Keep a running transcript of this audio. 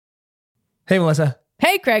Hey, Melissa.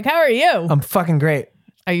 Hey, Craig, how are you? I'm fucking great.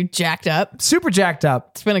 Are you jacked up? Super jacked up.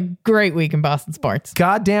 It's been a great week in Boston sports.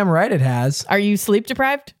 Goddamn right it has. Are you sleep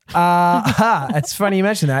deprived? It's funny you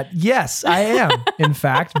mention that. Yes, I am. In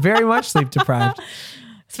fact, very much sleep deprived.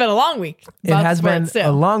 It's been a long week. It has been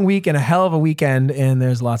a long week and a hell of a weekend, and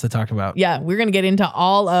there's lots to talk about. Yeah, we're going to get into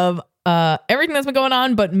all of everything that's been going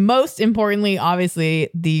on, but most importantly, obviously,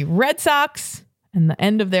 the Red Sox and the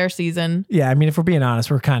end of their season. Yeah, I mean, if we're being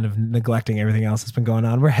honest, we're kind of neglecting everything else that's been going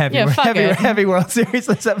on. We're heavy. Yeah, we're heavy World Series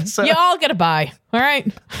this episode. You all get a bye. All right?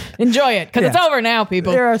 Enjoy it, because it's over now,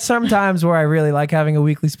 people. There are some times where I really like having a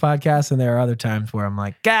weekly podcast, and there are other times where I'm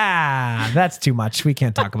like, that's too much. We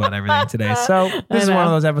can't talk about everything today. So this is one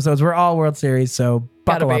of those episodes. We're all World Series, so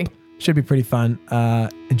buckle up. Should be pretty fun.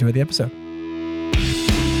 Enjoy the episode.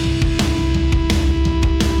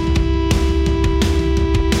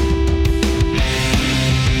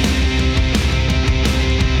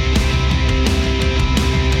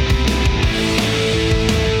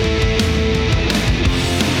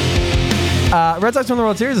 Red Sox won the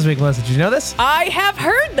World Series this week, Melissa. Did you know this? I have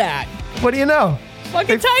heard that. What do you know?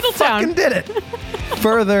 Fucking Title Town. Fucking did it.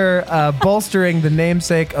 Further bolstering the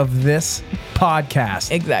namesake of this podcast.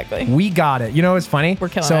 Exactly. We got it. You know what's funny? We're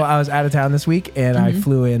killing it. So I was out of town this week, and I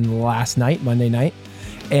flew in last night, Monday night.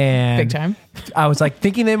 And big time. I was like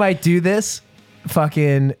thinking they might do this.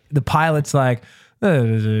 Fucking the pilot's like, we'd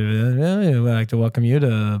like to welcome you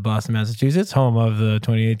to Boston, Massachusetts, home of the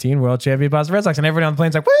 2018 World Champion Boston Red Sox. And everyone on the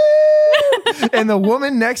plane's like, woo! And the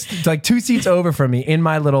woman next, like 2 seats over from me in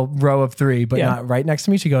my little row of 3, but not right next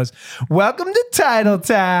to me, she goes, welcome to Title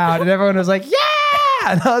Town. And everyone was like,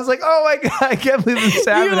 yeah! And I was like, oh my God, I can't believe this is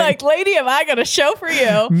happening. You were like, lady, have I got a show for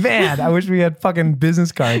you? Man, I wish we had fucking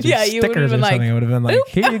business cards or you would have stickers or been something. like, I would have been like,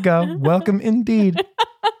 here you go. Welcome indeed.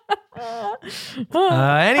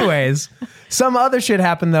 Anyways, some other shit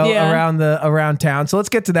happened though around town. So let's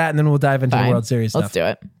get to that and then we'll dive into the World Series stuff. Let's do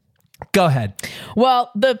it. Go ahead.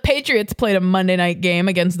 Well, the Patriots played a Monday night game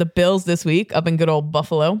against the Bills this week up in good old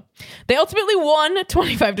Buffalo. They ultimately won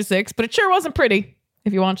 25-6, but it sure wasn't pretty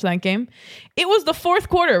if you watched that game. It was the fourth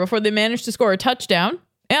quarter before they managed to score a touchdown,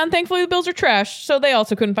 and thankfully the Bills are trash, so they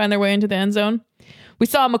also couldn't find their way into the end zone. We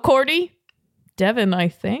saw McCourty, Devin, I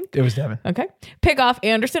think. It was Devin. Okay. Pick off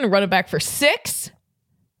Anderson and run it back for 6,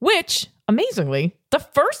 which, amazingly, the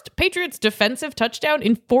first Patriots defensive touchdown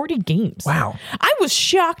in 40 games. Wow. I was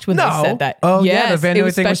shocked when they said that. Oh, yes, the Van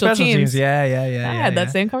Noy thing was special teams. Yeah. I had that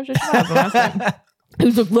same conversation last time. It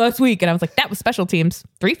was like last week, and I was like, that was special teams.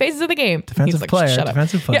 3 phases of the game. Defensive player.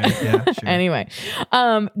 Yeah, sure. Anyway,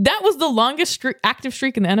 that was the longest active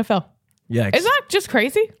streak in the NFL. Yikes. Is that just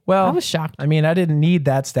crazy? Well, I was shocked. I mean, I didn't need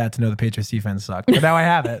that stat to know the Patriots defense sucked, but now I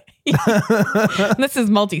have it. This is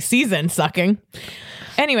multi-season sucking.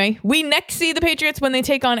 Anyway, we next see the Patriots when they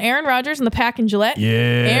take on Aaron Rodgers and the Pack in Gillette. Yeah.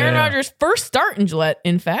 Aaron Rodgers' first start in Gillette,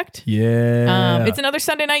 in fact. Yeah. It's another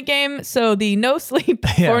Sunday night game, so the no sleep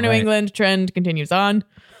for New England trend continues on.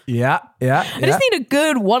 Yeah. I just need a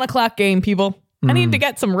good 1 o'clock game, people. I need to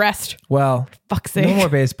get some rest. Well, fuck's sake. No more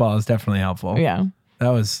baseball is definitely helpful. Yeah. That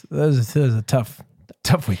was a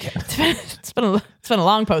tough weekend. It's been a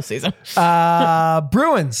long postseason.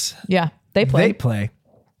 Bruins. Yeah, they play.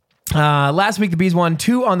 Last week, the Bees won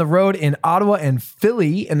 2 on the road in Ottawa and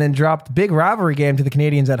Philly, and then dropped the big rivalry game to the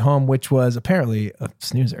Canadians at home, which was apparently a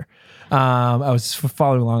snoozer. I was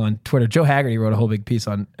following along on Twitter. Joe Haggerty wrote a whole big piece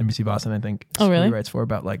on NBC Boston, I think. Oh, really? He writes for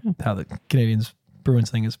about like how the Canadians Bruins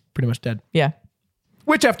thing is pretty much dead. Yeah.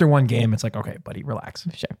 Which after one game, it's like, okay, buddy, relax.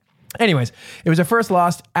 Sure. Anyways, it was their first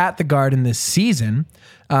loss at the Garden this season.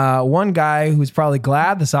 One guy who's probably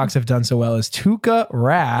glad the Sox have done so well is Tuukka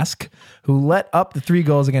Rask, who let up the 3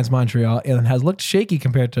 goals against Montreal and has looked shaky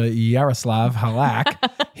compared to Yaroslav Halak,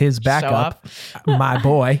 his backup, my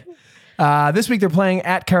boy. This week they're playing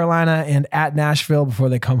at Carolina and at Nashville before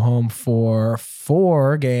they come home for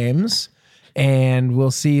 4 games. And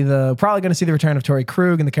we'll see probably going to see the return of Torrey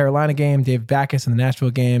Krug in the Carolina game, Dave Backus in the Nashville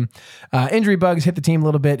game. Injury bugs hit the team a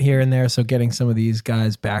little bit here and there, so getting some of these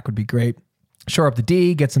guys back would be great. Shore up the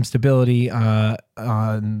D, get some stability on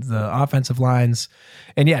the offensive lines.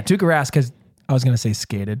 And yeah, Tuukka Rask has, I was going to say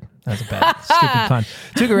skated. That was a bad, stupid pun.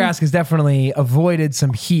 Tuukka Rask has definitely avoided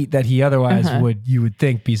some heat that he otherwise you would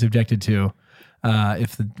think, be subjected to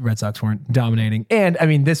if the Red Sox weren't dominating. And I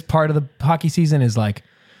mean, this part of the hockey season is like,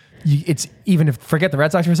 it's even if forget the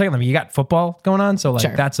Red Sox for a second. I mean, you got football going on, so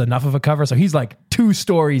like that's enough of a cover. So he's like 2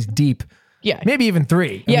 stories deep. Yeah, maybe even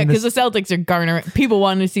 3. Yeah, because the Celtics are garnering. People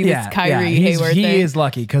want to see this Kyrie Hayward thing. He is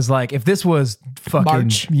lucky because like if this was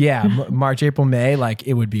fucking March, April, May, like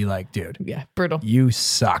it would be like, dude, brutal. You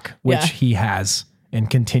suck, which he has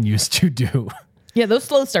and continues to do. Yeah, those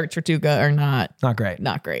slow starts for Tuukka are not great.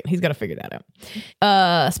 Not great. He's got to figure that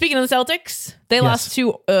out. Speaking of the Celtics, they lost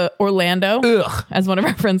to Orlando. Ugh. As one of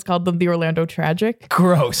our friends called them, the Orlando Tragic.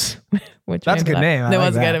 Gross. Which That's a good name. That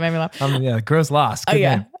was good. It made me laugh. Yeah, gross loss. Good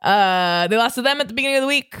name. They lost to them at the beginning of the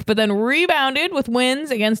week, but then rebounded with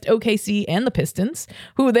wins against OKC and the Pistons,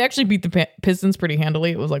 who they actually beat the Pistons pretty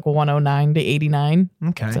handily. It was like 109 to 89.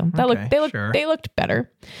 Okay. So they looked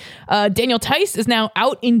better. Daniel Tice is now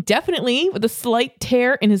out indefinitely with a slight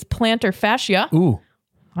tear in his plantar fascia. Ooh.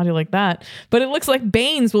 How do you like that? But it looks like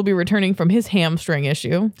Baines will be returning from his hamstring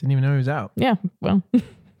issue. Didn't even know he was out. Yeah, well,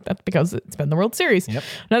 that's because it's been the World Series. Yep.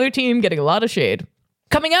 Another team getting a lot of shade.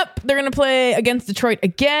 Coming up, they're going to play against Detroit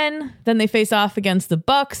again. Then they face off against the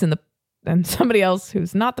Bucks and somebody else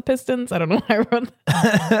who's not the Pistons. I don't know why I wrote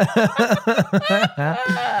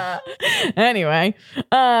that. Anyway,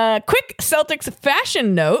 quick Celtics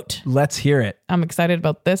fashion note. Let's hear it. I'm excited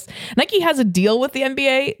about this. Nike has a deal with the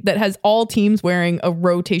NBA that has all teams wearing a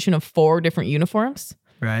rotation of 4 different uniforms.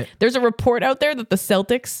 Right. There's a report out there that the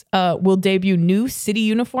Celtics will debut new city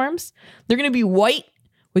uniforms. They're going to be white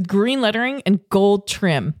with green lettering and gold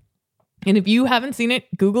trim. And if you haven't seen it,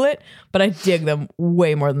 Google it. But I dig them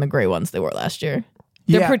way more than the gray ones they wore last year.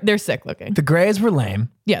 They're sick looking. The grays were lame.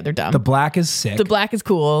 Yeah, they're dumb. The black is sick. The black is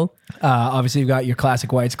cool. Obviously, you've got your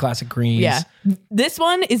classic whites, classic greens. Yeah. This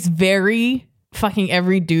one is very fucking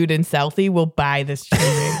every dude in Southie will buy this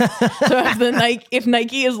jersey. So if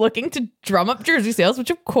Nike is looking to drum up jersey sales, which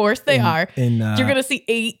of course they are, you're going to see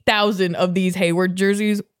 8,000 of these Hayward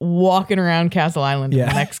jerseys walking around Castle Island in the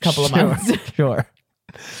next couple of months. Sure.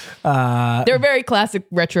 They're very classic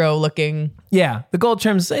retro looking. Yeah. The gold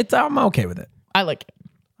trims, I'm okay with it. I like it.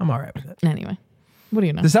 I'm all right with it. Anyway, what do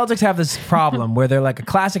you know? The Celtics have this problem where they're like a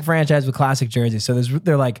classic franchise with classic jerseys. So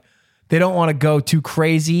they're like, they don't want to go too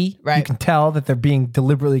crazy. Right. You can tell that they're being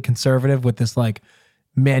deliberately conservative with this like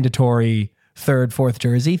mandatory 3rd, 4th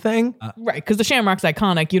jersey thing. Right. Because the Shamrock's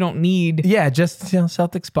iconic. You don't need. Yeah. Just,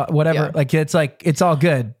 Celtics, whatever. Yeah. It's all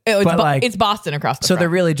good. It's Boston across the front. They're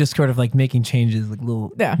really just sort of like making changes, like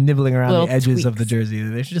little nibbling around little the edges tweaks of the jersey.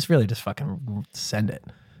 They should just really just fucking send it.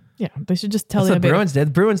 Yeah. They should just tell That's what the Bruins did.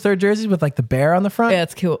 The Bruins 3rd jerseys with like the bear on the front. Yeah,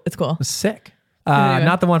 it's cool. It's cool. It was sick. Anyway.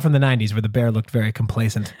 Not the one from the 90s where the bear looked very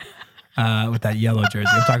complacent with that yellow jersey.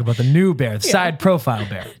 I'm talking about the new bear, the side profile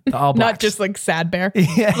bear, the all blacks. Not just like sad bear.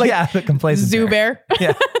 Yeah, the complacent Zoo bear.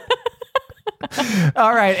 Yeah.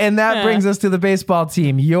 All right, and that brings us to the baseball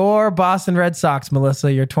team. Your Boston Red Sox,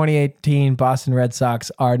 Melissa, your 2018 Boston Red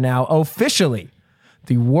Sox are now officially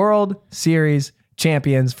the World Series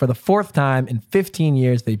champions for the 4th time in 15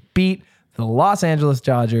 years. They beat the Los Angeles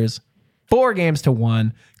Dodgers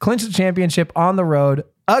 4-1, clinched the championship on the road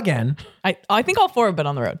again. I think all 4 have been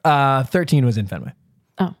on the road. 13 was in Fenway.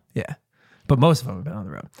 Oh. Yeah. But most of them have been on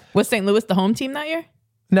the road. Was St. Louis the home team that year?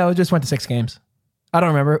 No, it just went to 6 games. I don't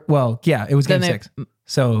remember. Well, yeah, it was game 6.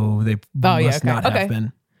 So they must not have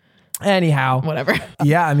been. Anyhow. Whatever.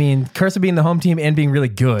 Yeah, I mean, curse of being the home team and being really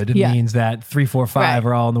good means that 3, 4, 5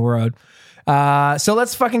 are all on the road. So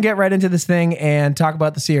let's fucking get right into this thing and talk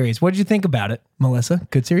about the series. What did you think about it, Melissa?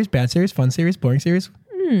 Good series, bad series, fun series, boring series?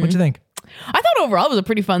 What'd you think? I thought overall it was a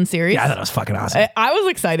pretty fun series. Yeah, I thought it was fucking awesome. I was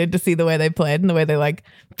excited to see the way they played and the way they like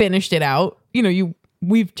finished it out.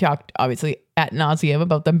 We've talked obviously at nauseum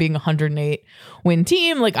about them being a 108 win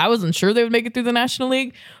team. Like I wasn't sure they would make it through the National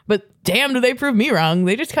League, but damn, did they prove me wrong?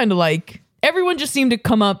 They just kind of like everyone just seemed to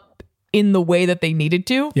come up in the way that they needed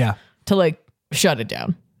to. Yeah. To like shut it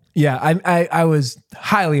down. Yeah, I was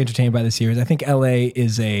highly entertained by the series. I think LA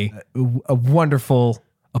is a wonderful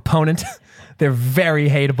opponent. They're very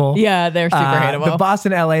hateable. Yeah, they're super hateable. The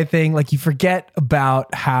Boston LA thing, like you forget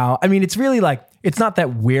about how, I mean, it's really like, it's not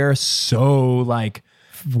that we're so like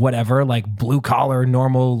whatever, like blue collar,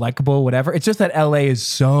 normal, likable, whatever. It's just that LA is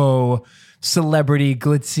so celebrity,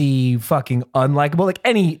 glitzy, fucking unlikable. Like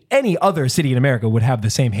any other city in America would have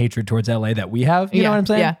the same hatred towards LA that we have. You know what I'm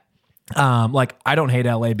saying? Yeah. Like I don't hate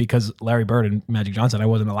LA because Larry Bird and Magic Johnson, I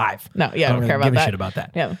wasn't alive. No, yeah, I don't really care about give that. a shit about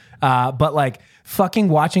that. Yeah. But like fucking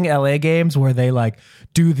watching LA games where they like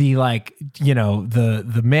do the like,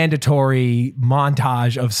 the mandatory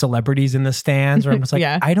montage of celebrities in the stands where I'm just like,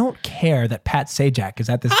 I don't care that Pat Sajak is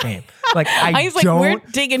at this game. Like I was like, we're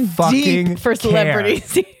digging deep for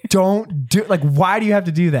celebrities. Don't do like, why do you have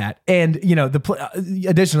to do that? And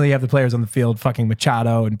additionally you have the players on the field, fucking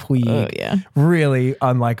Machado and Puig, really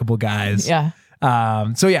unlikable guys. Yeah.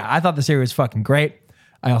 So yeah, I thought the series was fucking great.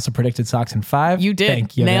 I also predicted Sox in 5. You did.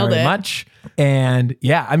 Thank you Nailed very it. much. And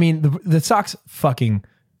yeah, I mean, the Sox fucking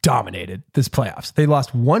dominated this playoffs. They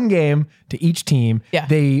lost 1 game to each team. Yeah.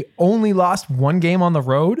 They only lost 1 game on the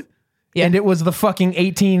road Yeah. And it was the fucking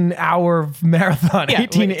 18-hour marathon, Yeah,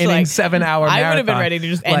 18 which, innings, like, 7-hour marathon. I would have been ready to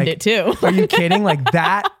just end it too. Are you kidding? Like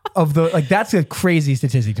that that's a crazy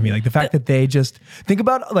statistic to me. Like the fact that they just think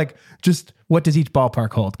about like just what does each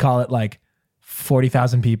ballpark hold? Call it like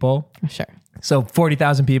 40,000 people. Sure. So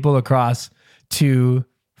 40,000 people across 2,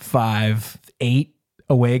 5, 8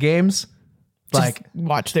 away games. Like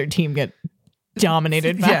watch their team get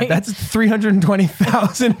dominated by. Yeah, that's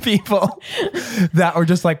 320,000 people that are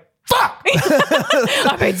just like, fuck!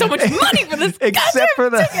 I paid so much money for this. except for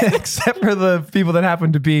the people that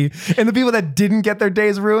happened to be, and the people that didn't get their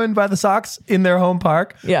days ruined by the Sox in their home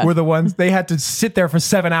park were the ones they had to sit there for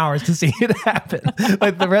 7 hours to see it happen.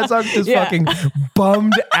 Like the Red Sox just fucking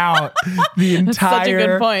bummed out the entire such a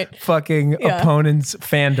good point. fucking opponent's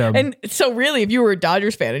fandom. And so really, if you were a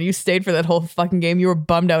Dodgers fan and you stayed for that whole fucking game, you were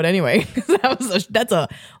bummed out anyway. That's a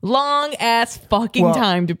long ass fucking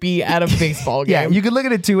time to be at a baseball game. Yeah, you could look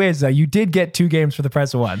at it two ways though. You did get 2 games for the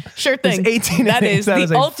price of 1. Sure thing. It's 18 that innings. is That the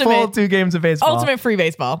is a ultimate full 2 games of baseball. ultimate free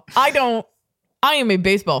baseball. I am a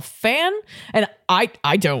baseball fan, and I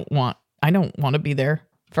don't want to be there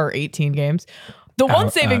for 18 games. The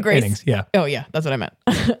one saving grace, innings, yeah. Oh yeah, that's what I meant.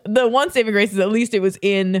 The one saving grace is at least it was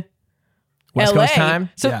in West LA. Coast time?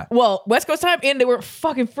 So Yeah. well, West Coast time, and they were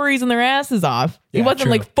fucking freezing their asses off. It Yeah, wasn't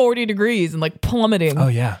true. like 40 degrees and like plummeting. Oh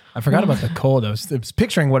yeah, I forgot about the cold. I was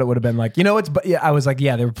picturing what it would have been like. You know, I was like,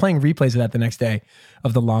 yeah, they were playing replays of that the next day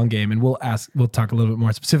of the long game, and we'll talk a little bit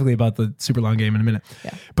more specifically about the super long game in a minute.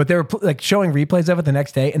 Yeah. But they were like showing replays of it the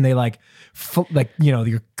next day, and they like you know,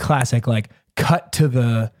 your classic like cut to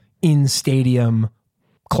the in stadium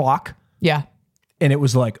clock, Yeah. and it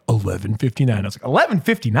was like 11:59. I was like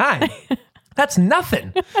 11:59. That's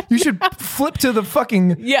nothing. You should flip to the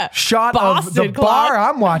fucking shot of the Boston clock. bar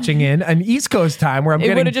I'm watching in an East Coast time where I'm It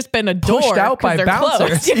getting would have just been a door pushed out 'cause by they're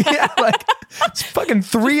bouncers. closed. Yeah, like it's fucking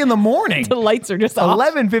 3 a.m. The lights are just off.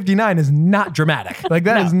 11:59 is not dramatic. Like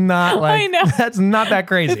that is not like I know. that's not that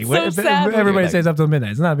crazy. It's so sad when Everybody you're stays up till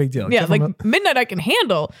midnight. It's not a big deal. Yeah, Except for like midnight I can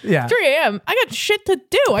handle. Yeah. 3 a.m. I got shit to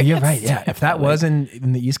do. you're right. Yeah, if that was in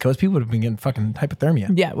the East Coast, people would have been getting fucking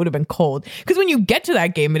hypothermia. Yeah, it would have been cold. Because when you get to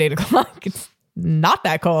that game at 8 o'clock, it's not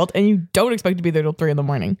that cold, and you don't expect to be there till 3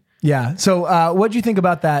 a.m. Yeah. So what do you think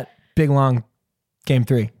about that big long game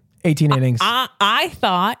 3? 18 innings. I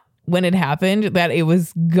thought when it happened that it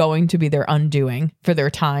was going to be their undoing for their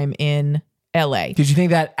time in LA. Did you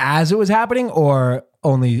think that as it was happening or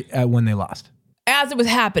only when they lost? As it was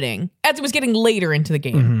happening, as it was getting later into the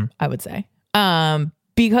game, Mm-hmm. I would say.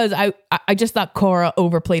 Because I just thought Cora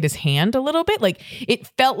overplayed his hand a little bit. Like it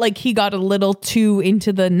felt like he got a little too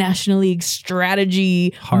into the National League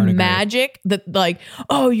strategy magic that like,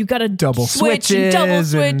 oh, you got to Double switch switches and double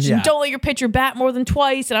switch and, yeah. and don't let your pitcher bat more than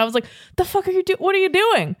twice. And I was like, the fuck are you doing? What are you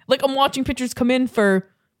doing? Like I'm watching pitchers come in for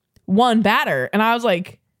one batter. And I was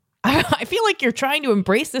like, I feel like you're trying to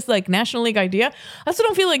embrace this like National League idea. I also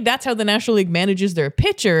don't feel like that's how the National League manages their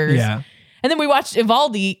pitchers. Yeah. And then we watched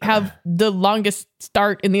Evaldi have the longest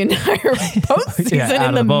start in the entire postseason out in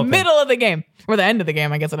of the the bullpen. middle of the game, or the end of the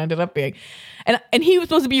game, I guess it ended up being. And he was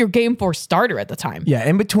supposed to be your game 4 starter at the time. Yeah,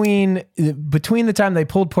 in between the time they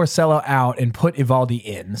pulled Porcello out and put Evaldi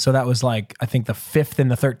in, so that was like I think the 5th and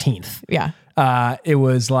the 13th. Yeah. It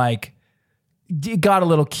was like it got a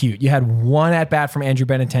little cute. You had one at bat from Andrew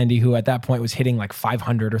Benintendi, who at that point was hitting like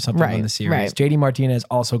 500 or something in the series. right. JD Martinez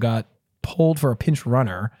also got pulled for a pinch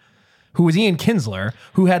runner, who was Ian Kinsler,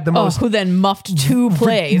 who had the most who then muffed 2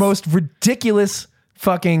 plays. most ridiculous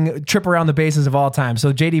fucking trip around the bases of all time.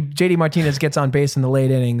 So JD Martinez gets on base in the late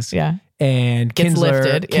innings. Yeah. And Gets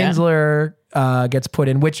lifted, yeah. Kinsler gets put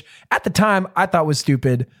in, which at the time I thought was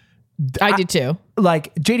stupid. I did too.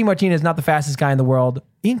 Like JD Martinez, not the fastest guy in the world.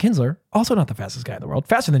 Ian Kinsler, also not the fastest guy in the world.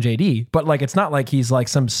 Faster than JD, but like it's not like he's like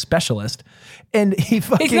some specialist. And he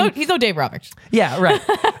fucking He's no Dave Roberts. yeah,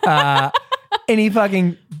 right. And he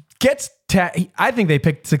fucking gets I think they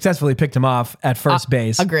successfully picked him off at first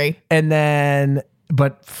base. Agree. And then,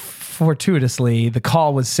 but fortuitously, the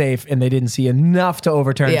call was safe and they didn't see enough to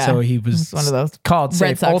overturn it. Yeah. So he was It's one of those called Red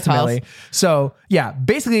safe Sox ultimately. calls. So yeah,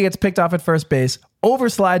 basically he gets picked off at first base,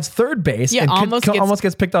 overslides third base, Yeah, and almost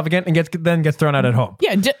gets picked off again and then gets thrown out at home.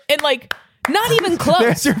 Yeah. And like, not even close.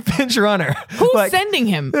 There's your pinch runner. Who's Like, sending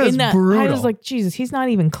him that's in that? brutal. I was like, Jesus, he's not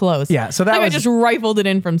even close. Yeah, so that like was- I just rifled it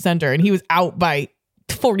in from center, and he was out by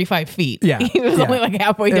 45 feet. Yeah, he was yeah. only like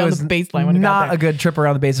halfway It down was the baseline when he got not there. a good trip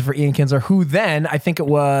around the bases for Ian Kinsler, who then I think it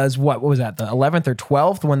was what was that, the 11th or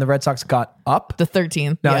 12th when the Red Sox got up? The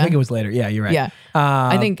 13th. No, yeah. I think it was later. Yeah, you're right. Yeah.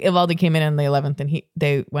 I think Evaldi came in the 11th, and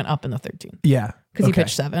they went up in the 13th Yeah, because he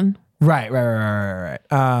pitched 7. Right.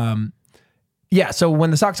 Yeah, so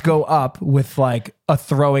when the Sox go up with like a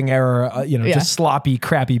throwing error, just sloppy,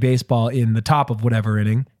 crappy baseball in the top of whatever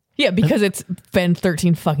inning. Yeah, because it's been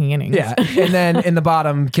 13 fucking innings. Yeah, and then in the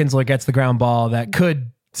bottom, Kinsler gets the ground ball that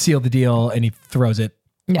could seal the deal, and he throws it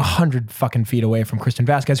 100 fucking feet away from Christian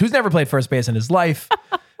Vasquez, who's never played first base in his life.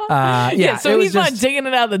 So he's not digging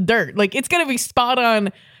it out of the dirt. Like, it's going to be spot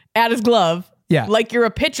on at his glove. Yeah. Like you're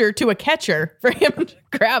a pitcher to a catcher for him to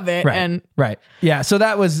grab it. Right. Yeah. So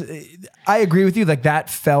that was, I agree with you. Like that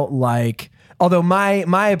felt like, although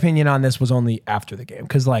my opinion on this was only after the game.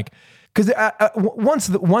 Cause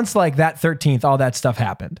once like that 13th, all that stuff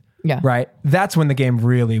happened. Yeah. Right. That's when the game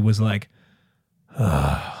really was like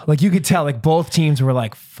you could tell like both teams were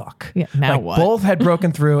like, fuck. Yeah, now like, what? Both had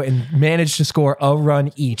broken through and managed to score a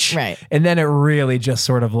run each. Right. And then it really just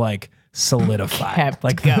sort of like solidified. Kept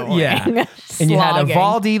like going. Yeah. And you had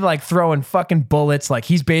Evaldi like throwing fucking bullets. Like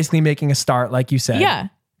he's basically making a start, like you said. Yeah.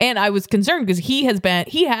 And I was concerned because he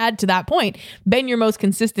had to that point been your most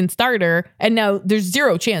consistent starter, and now there's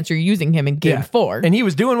zero chance you're using him in game 4. And he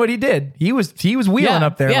was doing what he did. He was wheeling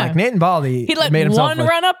up there like Nathan Baldy. He let made himself one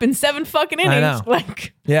run up in 7 fucking innings. I know.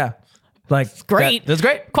 Like, yeah, like great. That's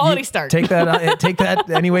great. Quality start. Take that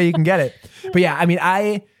any way you can get it. But yeah, I mean,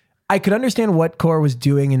 I could understand what Cora was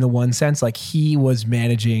doing in the one sense, like he was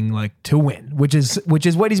managing like to win, which is what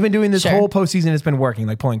he's been doing this whole postseason. It's been working,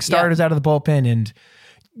 like pulling starters out of the bullpen and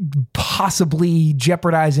possibly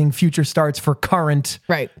jeopardizing future starts for current,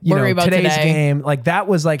 Worry about today's today. game. Like that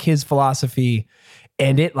was like his philosophy,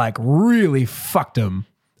 and it like really fucked him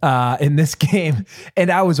in this game. And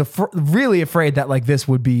I was really afraid that like this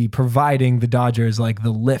would be providing the Dodgers like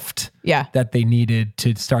the lift that they needed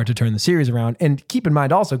to start to turn the series around. And keep in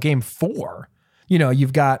mind also game 4,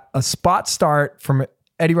 you've got a spot start from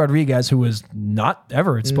Eddie Rodriguez, who was not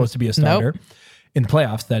ever supposed to be a starter in the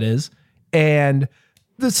playoffs, that is. And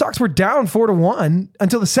the Sox were down 4-1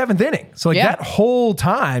 until the 7th inning. So like that whole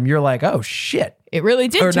time you're like, oh shit. It really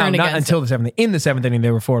did turn not against until the 7th. In the 7th inning,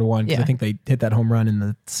 they were 4-1 because I think they hit that home run in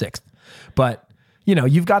the 6th. But,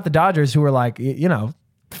 you've got the Dodgers who were like,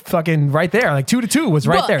 fucking right there. Like 2-2 was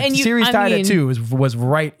right there. The series tied at 2 was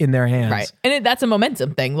right in their hands. Right. And that's a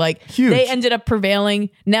momentum thing. Like huge. They ended up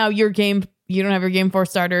prevailing. Now you don't have your game 4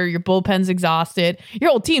 starter. Your bullpen's exhausted.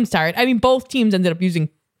 Your whole team's tired. I mean, both teams ended up using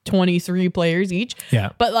 23 players each.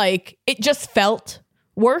 Yeah. But like it just felt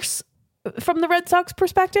worse from the Red Sox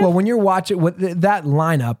perspective. Well, when you're watching that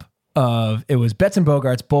lineup of, it was Betts and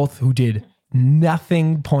Bogaerts, both who did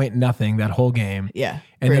nothing that whole game. Yeah.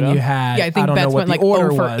 And then you had, I think don't Betts know what went the like order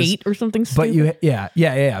 0 for was, 8 or something but stupid.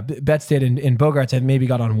 yeah. Betts did, and Bogaerts had maybe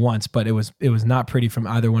got on once, but it was not pretty from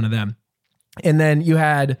either one of them. And then you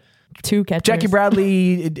had 2 catchers. Jackie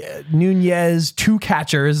Bradley, Nunez, 2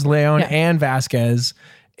 catchers, Leon and Vasquez,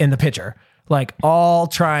 in the pitcher, like all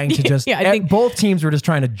trying to just, I think both teams were just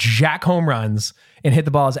trying to jack home runs and hit the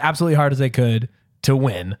ball as absolutely hard as they could to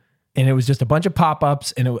win. And it was just a bunch of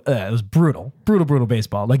pop-ups, and it was brutal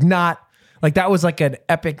baseball. Like that was like an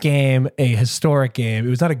epic game, a historic game. It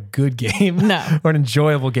was not a good game or an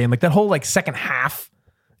enjoyable game. Like that whole like second half,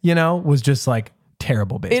 was just like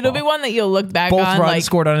terrible baseball. It'll be one that you'll look back both on. Both runs like,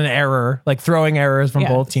 scored on an error, like throwing errors from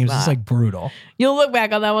both teams. It's like brutal. You'll look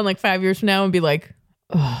back on that one like 5 years from now and be like,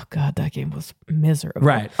 oh God, that game was miserable.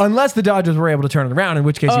 Right. Unless the Dodgers were able to turn it around, in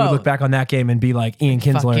which case you would look back on that game and be like, Ian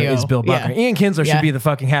Kinsler is Bill Buckner. Ian Kinsler should be the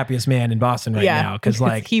fucking happiest man in Boston right now. Because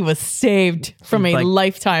like he was saved from a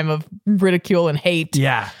lifetime of ridicule and hate.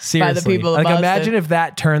 Yeah, seriously. By the people of like Boston. Imagine if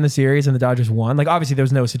that turned the series and the Dodgers won. Like obviously there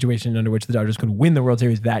was no situation under which the Dodgers could win the World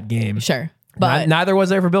Series that game. Sure. But neither was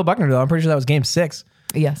there for Bill Buckner though. I'm pretty sure that was game 6.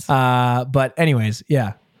 Yes. But anyways,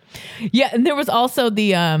 yeah. Yeah, and there was also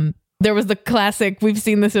there was the classic, we've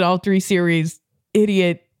seen this in all 3 series,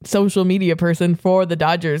 idiot social media person for the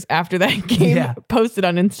Dodgers after that game posted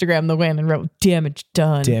on Instagram the win and wrote damage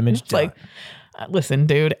done. Damage done. Like, listen,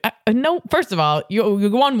 dude. No, first of all, you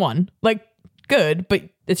won 1. Like, good, but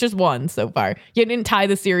it's just 1 so far. You didn't tie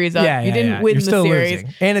the series up. You didn't win You're the still series.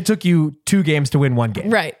 Losing. And it took you 2 games to win 1 game.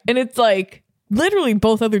 Right. And it's like, literally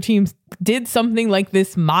both other teams did something like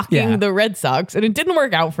this mocking the Red Sox, and it didn't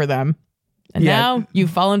work out for them. And now you've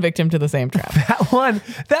fallen victim to the same trap.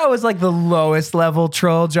 That was like the lowest level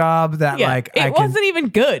troll job that it wasn't even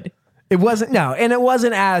good. It wasn't, no. And it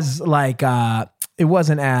wasn't as like, it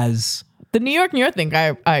wasn't as. The New York thing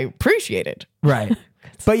I appreciated. Right.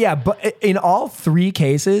 But in all 3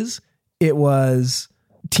 cases, it was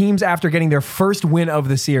teams after getting their first win of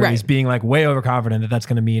the series being like way overconfident that that's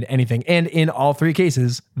going to mean anything. And in all 3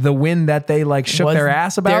 cases, the win that they like shook their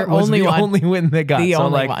ass about was the only win they got. The so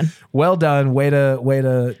only like, one. Well done. Way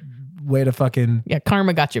to fucking. Yeah,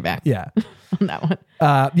 karma got your back. Yeah. On that one.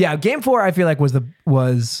 Game 4 I feel like was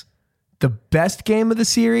the best game of the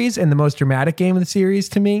series and the most dramatic game of the series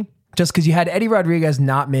to me, just because you had Eddie Rodriguez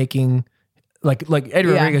not making like Eddie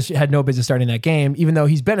Rodriguez had no business starting that game, even though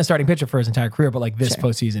he's been a starting pitcher for his entire career. But like this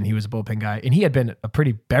postseason, he was a bullpen guy, and he had been a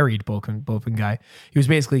pretty buried bullpen guy. He was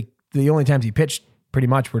basically the only times he pitched pretty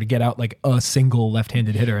much were to get out like a single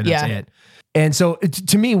left-handed hitter, and that's it. And so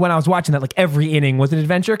to me, when I was watching that, like every inning was an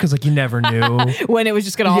adventure because like you never knew when it was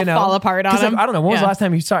just going to all fall apart on him. Like, I don't know. When was the last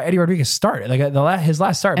time you saw Eddie Rodriguez start? Like his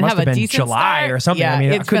last start must have been July or something. Yeah, I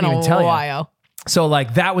mean, I couldn't even tell you. While. So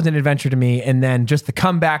like that was an adventure to me. And then just the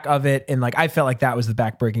comeback of it. And like, I felt like that was the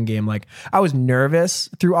backbreaking game. Like I was nervous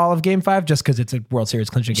through all of game 5 just because it's a World Series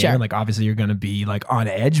clinching game. And like, obviously you're going to be like on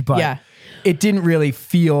edge, but it didn't really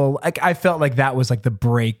feel like, I felt like that was like the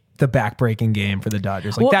backbreaking game for the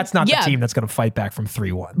Dodgers. Like that's not the team that's going to fight back from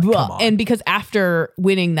 3-1. Like, come on. And because after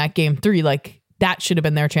winning that game 3, like that should have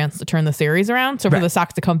been their chance to turn the series around. So for the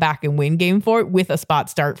Sox to come back and win game 4 with a spot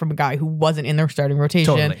start from a guy who wasn't in their starting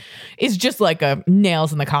rotation is just like a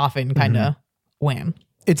nails in the coffin kind of win.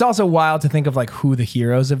 It's also wild to think of like who the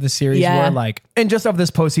heroes of the series were, like, and just of this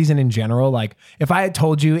postseason in general. Like if I had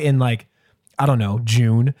told you in like, I don't know,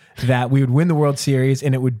 June that we would win the World Series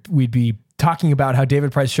and we'd be talking about how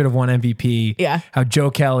David Price should have won MVP. Yeah. How Joe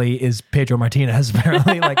Kelly is Pedro Martinez,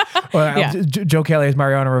 apparently. Like, Joe Kelly is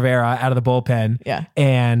Mariano Rivera out of the bullpen. Yeah.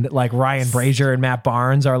 And like Ryan Brazier and Matt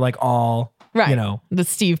Barnes are like all, you know. The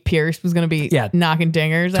Steve Pierce was going to be knocking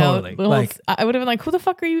dingers out. Like, I would have been like, who the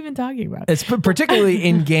fuck are you even talking about? It's particularly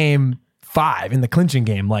in game 5, in the clinching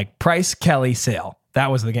game, like Price, Kelly, Sale. That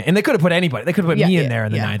was the game. And they could have put anybody. They could have put me in there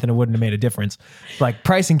in the 9th and it wouldn't have made a difference. Like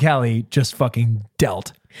Price and Kelly just fucking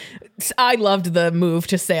dealt. I loved the move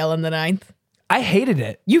to Sale in the 9th. I hated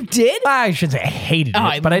it. You did? I shouldn't say I hated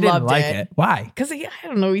it, but I didn't like it. Why? Because I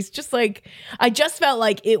don't know. He's just like, I just felt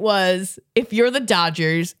like it was, if you're the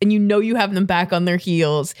Dodgers and you know you have them back on their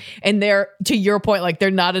heels and they're, to your point, like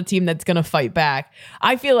they're not a team that's going to fight back.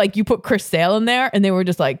 I feel like you put Chris Sale in there and they were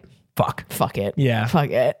just like, fuck it. Yeah. Fuck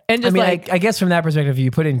it. And just I guess from that perspective, if you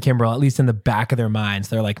put in Kimbrel, at least in the back of their minds,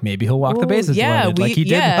 they're like, maybe he'll walk the bases loaded, like he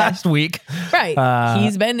did last week. Right.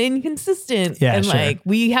 He's been inconsistent. Yeah, and like,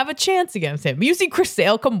 we have a chance against him. You see Chris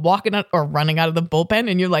Sale come walking out or running out of the bullpen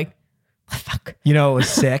and you're like, fuck. You know, it was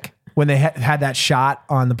sick when they had that shot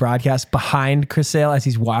on the broadcast behind Chris Sale as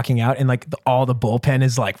he's walking out and like all the bullpen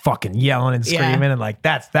is like fucking yelling and screaming and like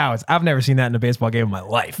that was I've never seen that in a baseball game in my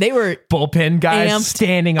life. They were bullpen guys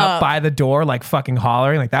standing up by the door like fucking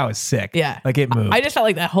hollering. Like that was sick. Yeah, like it moved. I just felt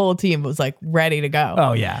like that whole team was like ready to go.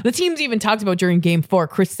 Oh yeah, the teams even talked about during game 4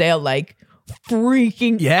 Chris Sale like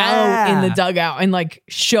freaking out in the dugout and like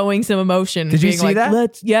showing some emotion. Did you see like, that?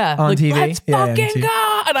 Let's on TV. Let's fucking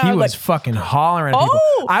go. And he was like, fucking hollering at people.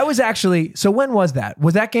 I was actually, so when was that?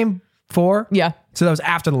 Was that game 4? Yeah. So that was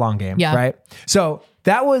after the long game, right? So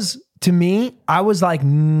that was, to me, I was like,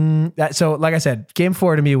 so like I said, game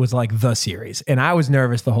 4 to me was like the series. And I was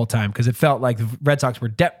nervous the whole time because it felt like the Red Sox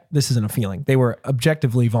were, this isn't a feeling. They were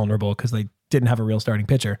objectively vulnerable because they didn't have a real starting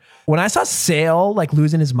pitcher. When I saw Sale like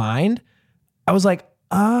losing his mind, I was like,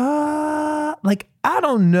 like, I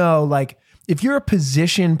don't know. Like if you're a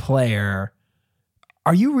position player,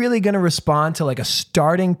 are you really going to respond to like a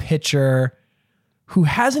starting pitcher who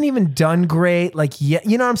hasn't even done great? Like, you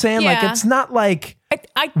know what I'm saying? Like, it's not like,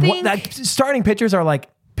 I think starting pitchers are like,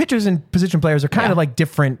 pitchers and position players are kind of like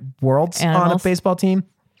different worlds on a baseball team.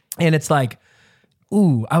 And it's like,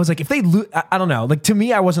 ooh, I was like, if they lose, I don't know. Like to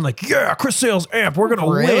me, I wasn't like, yeah, Chris Sale's amp, we're going to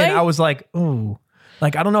win. I was like, ooh.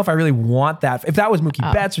 Like, I don't know if I really want that. If that was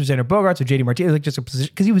Mookie Betts or Xander Bogaerts or JD Martinez, like just a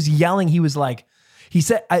position, because he was yelling, he was like, he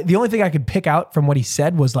said, the only thing I could pick out from what he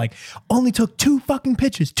said was like, only took 2 fucking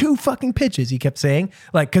pitches, he kept saying.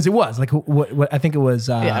 Like, because it was like, what I think it was.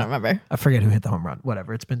 I don't remember. I forget who hit the home run.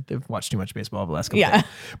 Whatever. I've watched too much baseball over the last couple days.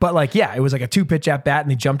 But like, yeah, it was like a 2-pitch at bat and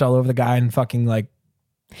he jumped all over the guy and fucking like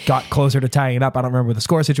got closer to tying it up. I don't remember the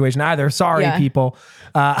score situation either. Sorry, people.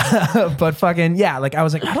 But fucking, yeah, like I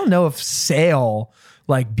was like, I don't know if Sale,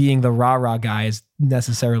 like being the rah-rah guy is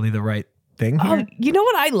necessarily the right thing here. You know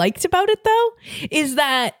what I liked about it though is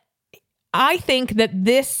that I think that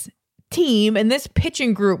this team and this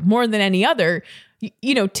pitching group more than any other,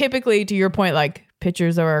 you know, typically to your point, like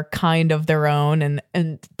pitchers are kind of their own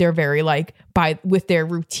and they're very like with their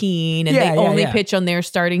routine and they only pitch on their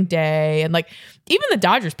starting day. And like even the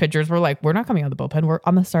Dodgers pitchers were like, we're not coming out of the bullpen. We're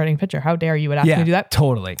on the starting pitcher. How dare you would ask me to do that?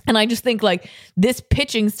 Totally. And I just think like this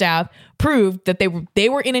pitching staff proved that they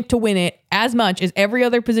were in it to win it as much as every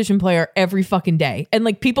other position player every fucking day. And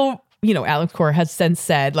like people, you know, Alex Cora has since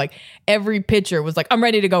said like every pitcher was like, I'm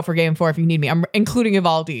ready to go for game 4 if you need me. I'm including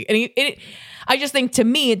Evaldi. And I just think to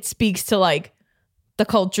me, it speaks to like the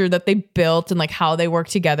culture that they built and like how they work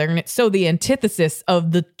together. And it's so the antithesis of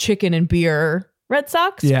the chicken and beer Red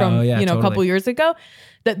Sox from, a totally. couple years ago,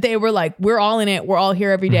 that they were like, we're all in it. We're all here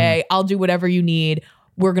every day. I'll do whatever you need.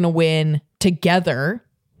 We're going to win together.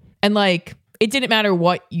 And like, it didn't matter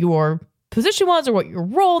what your position was or what your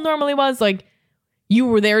role normally was. Like, you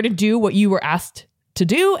were there to do what you were asked to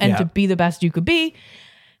do and to be the best you could be.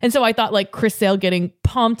 And so I thought like Chris Sale getting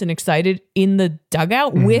pumped and excited in the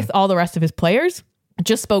dugout with all the rest of his players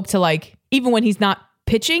just spoke to like, even when he's not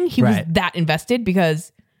pitching, he was that invested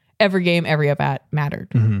because every game, every at-bat mattered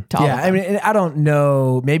to all of them. I mean, I don't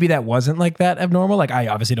know. Maybe that wasn't like that abnormal. Like, I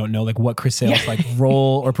obviously don't know like what Chris Sale's like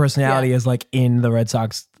role or personality is like in the Red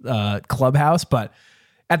Sox clubhouse. But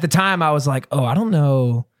at the time, I was like, oh, I don't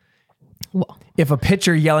know. Well, if a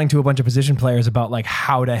pitcher yelling to a bunch of position players about like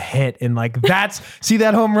how to hit and like that's see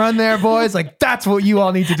that home run there, boys, like that's what you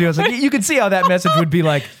all need to do. It's like you can see how that message would be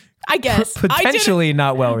like, I guess potentially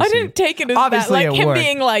not well received. I didn't take it as Obviously, that, like him worked.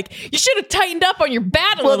 being like, you should have tightened up on your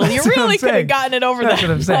bat a little. You that's what really I'm could have saying. gotten it over That's the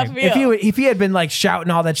what I'm saying. left field. If he had been like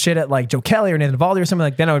shouting all that shit at like Joe Kelly or Nathan Eovaldi or something,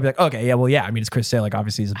 like then I would be like, okay, yeah, well, yeah. I mean, it's Chris Sale. Like,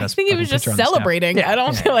 obviously, he's the best. I think he was just pitcher on the staff. celebrating. Yeah, I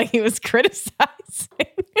don't feel like he was criticizing.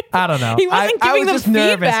 I don't know. He wasn't I giving was them just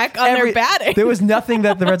nervous. feedback on their batting. There was nothing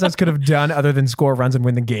that the Red Sox could have done other than score runs and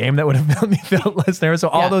win the game that would have made me feel less nervous. So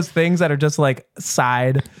all those things that are just like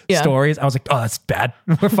side stories, I was like, oh, that's bad.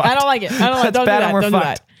 We're fucked. I don't like it. I don't like it. That's Don't bad do and that. we're Don't do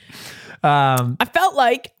fucked. that. I felt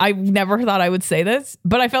like I never thought I would say this,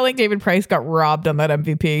 but I felt like David Price got robbed on that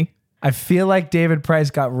MVP. I feel like David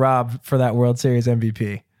Price got robbed for that World Series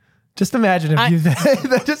MVP. Just imagine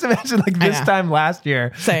if just imagine like this time last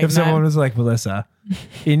year, Saying if someone was like, Melissa,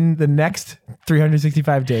 in the next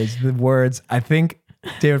 365 days, the words, I think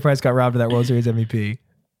David Price got robbed of that World Series MVP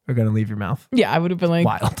are going to leave your mouth. Yeah, I would have been like,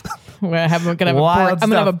 Wild. I'm gonna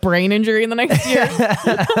have a brain injury in the next year.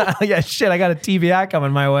 Yeah, shit, I got a TBI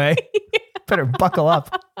coming my way. Better buckle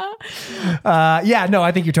up. No,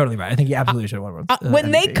 I think you're totally right. I think you absolutely should have won. When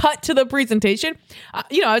MVP. they cut to the presentation, I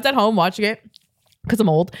was at home watching it because I'm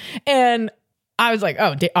old, and I was like,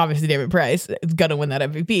 oh, obviously David Price is gonna win that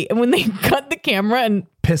MVP. And when they cut the camera and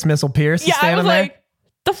Piss Missile Pierce is I was standing there. like,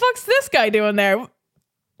 the fuck's this guy doing there?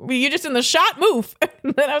 You just in the shot move.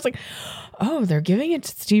 And then I was like, oh, they're giving it to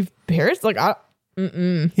Steve Pierce? Like,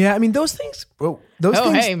 yeah, I mean, those things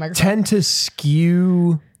tend to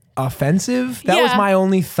skew offensive. That was my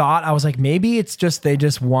only thought. I was like, maybe it's just they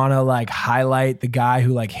just want to like highlight the guy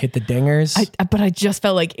who like hit the dingers. But I just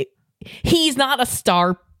felt like he's not a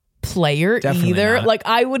star player either. Not. Like,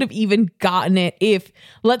 I would have even gotten it if,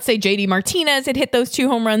 let's say, JD Martinez had hit those 2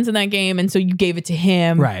 home runs in that game, and so you gave it to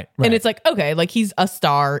him. Right. And it's like, okay, like he's a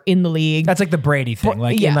star in the league. That's like the Brady thing.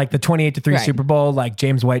 Like in like the 28-3 Super Bowl, like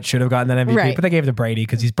James White should have gotten that MVP, but they gave it to Brady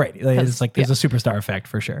because he's Brady. Like, it's like there's a superstar effect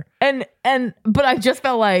for sure. But I just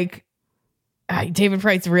felt like David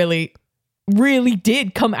Price really, really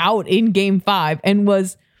did come out in Game 5 and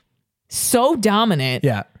was so dominant.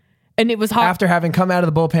 Yeah. And it was hard. After having come out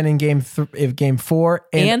of the bullpen in game 4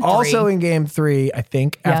 and also in game 3, I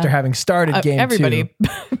think, after having started game 2. Everybody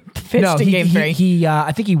pitched in game 3.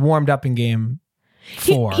 I think he warmed up in game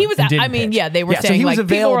 4. He was, they were saying like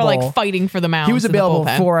people were like fighting for the mound. He was available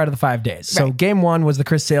 4 out of the 5 days. So game 1 was the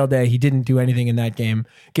Chris Sale day. He didn't do anything in that game.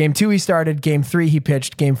 Game 2, he started. Game 3, he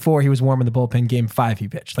pitched. Game 4, he was warm in the bullpen. Game 5, he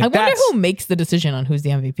pitched. Like, I wonder who makes the decision on who's the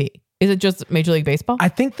MVP. Is it just Major League Baseball? I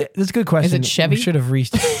think that's a good question. Is it Chevy? We should have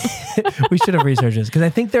researched this because I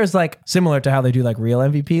think there's like similar to how they do like real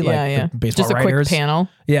MVP, like the baseball just a writers. quick panel.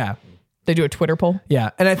 Yeah. They do a Twitter poll. Yeah.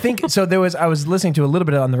 And I think so I was listening to a little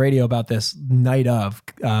bit on the radio about this night of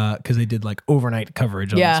because they did like overnight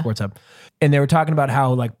coverage on the Sports Hub. And they were talking about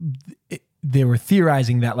how like they were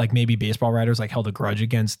theorizing that like maybe baseball writers like held a grudge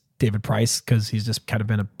against David Price because he's just kind of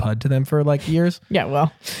been a pud to them for like years. Yeah,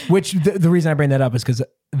 well. Which the reason I bring that up is because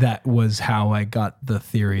that was how I got the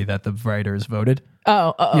theory that the writers voted.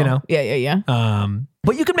 Oh. You know? Yeah.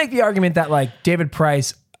 But you could make the argument that like David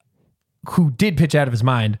Price, who did pitch out of his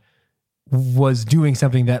mind, was doing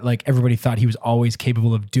something that like everybody thought he was always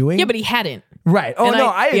capable of doing. Yeah, but he hadn't. Right. Oh, no,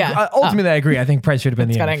 ultimately I agree. I think Price should have been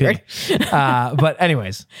the MVP. But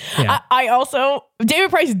anyways, I also,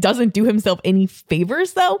 David Price doesn't do himself any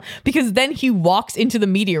favors though, because then he walks into the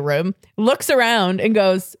media room, looks around and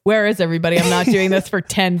goes, where is everybody? I'm not doing this for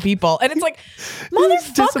 10 people. And it's like,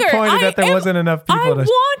 motherfucker, disappointed that there wasn't enough people. I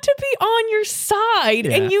want to be on your side.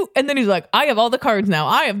 Yeah. And then he's like, I have all the cards now.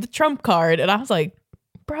 I have the trump card. And I was like,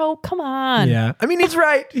 bro, come on. Yeah. I mean, he's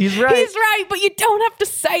right. He's right, but you don't have to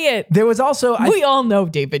say it. There was also... we all know,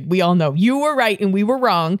 David. We all know. You were right and we were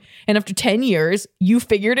wrong. And after 10 years, you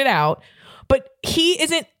figured it out. But he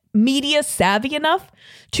isn't media savvy enough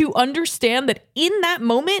to understand that in that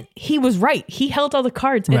moment, he was right. He held all the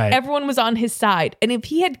cards and Right. everyone was on his side. And if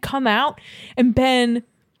he had come out and been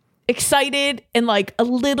excited and like a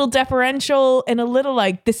little deferential and a little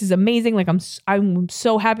like, this is amazing. Like, I'm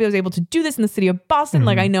so happy I was able to do this in the city of Boston.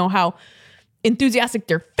 Like, I know how enthusiastic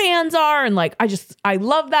their fans are. And like, I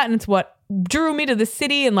love that. And it's what drew me to the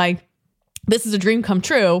city. And like, this is a dream come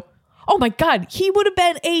true. Oh my God, he would have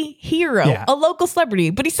been a hero, Yeah. a local celebrity.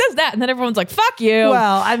 But he says that, and then everyone's like, fuck you.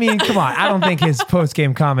 Well, I mean, come on. I don't think his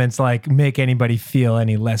post-game comments like make anybody feel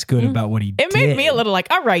any less good about what he did. It made me a little like,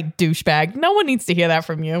 all right, douchebag. No one needs to hear that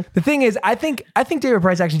from you. The thing is, I think David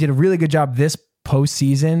Price actually did a really good job this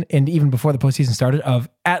postseason and even before the postseason started of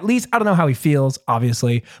at least, I don't know how he feels,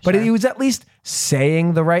 obviously, but he was at least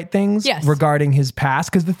saying the right things regarding his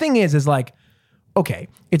past. Because the thing is like, okay,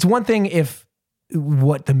 it's one thing if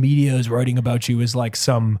what the media is writing about you is like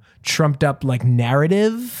some trumped up like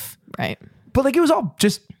narrative. Right. But like it was all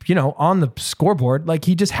just, on the scoreboard. Like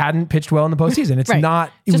he just hadn't pitched well in the postseason. It's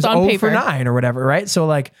not, it just was on 0 paper. for 9 or whatever, right? So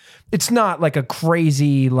like, it's not like a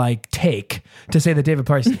crazy like take to say that David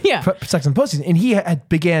Price sucks in the postseason. And he had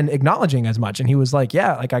began acknowledging as much. And he was like,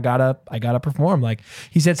 yeah, like I gotta perform. Like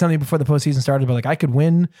he said something before the postseason started, but like I could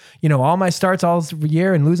win, all my starts all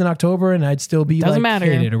year and lose in October and I'd still be Doesn't like matter.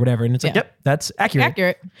 hated or whatever. And it's like, yep, that's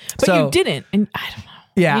accurate. But So- you didn't. And I don't know.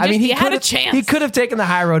 Yeah, He had a could've- chance. He could have taken the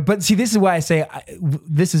high road, but see, this is why I say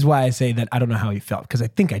that I don't know how he felt because I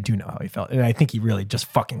think I do know how he felt, and I think he really just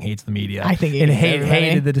fucking hates the media. I think he and hates everybody.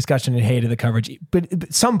 hated the discussion and hated the coverage.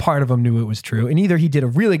 But some part of him knew it was true, and either he did a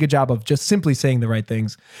really good job of just simply saying the right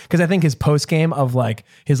things because I think his post game of like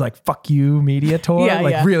his like "fuck you" media tour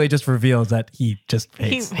really just reveals that he just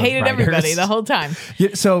hates He hated the everybody writers. the whole time. Yeah,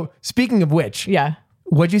 so speaking of which, Yeah.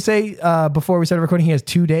 what'd you say before we started recording? He has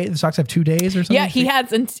 2 days. The Sox have 2 days or something. Yeah, he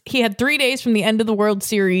had 3 days from the end of the World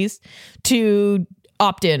Series to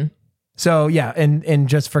opt in. So yeah, and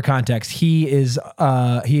just for context, he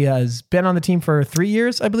has been on the team for 3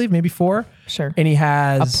 years, I believe, maybe 4. Sure. And he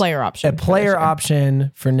has A player option A for player this year.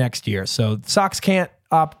 option for next year. So the Sox can't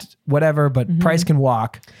opt whatever, but Price can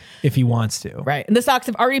walk if he wants to. Right. And the Sox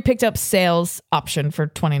have already picked up sales option for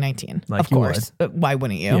 2019. Like of you course. Why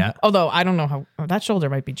wouldn't you? Yeah. Although I don't know how that shoulder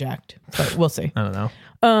might be jacked, but we'll see. I don't know.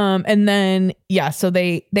 And then so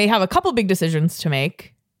they have a couple big decisions to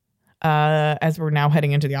make as we're now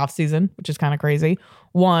heading into the off season, which is kind of crazy.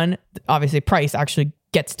 One, obviously Price actually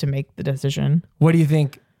gets to make the decision. What do you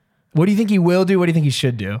think? What do you think he will do? What do you think he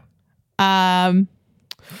should do?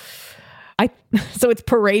 So it's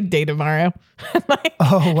parade day tomorrow.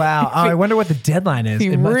 Oh wow! I wonder what the deadline is. He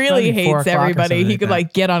It must really probably be 4 hates o'clock or everybody. something He could that.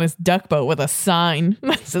 like get on his duck boat with a sign.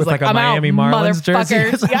 With like a Miami Marlins jersey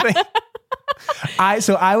or something. Yeah.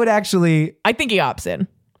 I would actually. I think he opts in.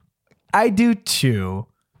 I do too.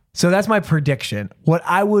 So that's my prediction. What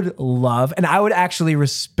I would love, and I would actually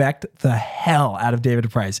respect the hell out of David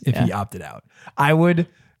Price if he opted out. I would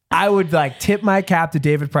like tip my cap to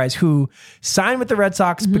David Price, who signed with the Red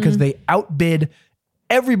Sox because they outbid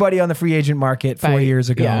everybody on the free agent market 4 years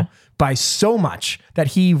ago by so much that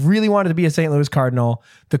he really wanted to be a St. Louis Cardinal.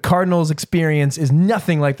 The Cardinals experience is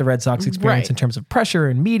nothing like the Red Sox experience in terms of pressure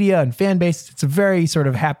and media and fan base. It's a very sort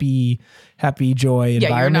of happy joy environment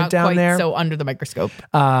you're not down quite there. so under the microscope.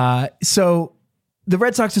 So the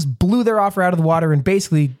Red Sox just blew their offer out of the water and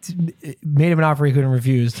basically made him an offer he couldn't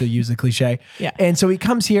refuse, to use the cliche. Yeah. And so he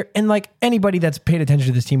comes here, and like anybody that's paid attention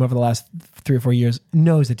to this team over the last 3 or 4 years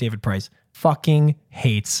knows that David Price fucking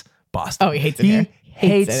hates Boston. Oh, he hates it here.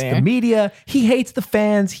 Hates it the here. media. He hates the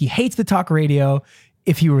fans. He hates the talk radio.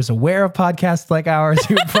 If he was aware of podcasts like ours,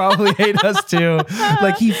 he would probably hate us too.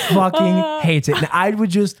 Like he fucking hates it. And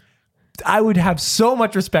I would have so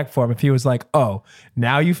much respect for him if he was like, oh,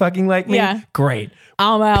 now you fucking like me? Yeah. Great.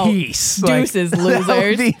 I'm out. Peace. Deuces, That would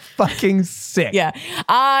losers. be fucking sick. Yeah.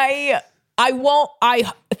 I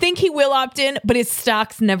think he will opt in, but his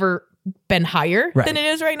stock's never been higher Right. than it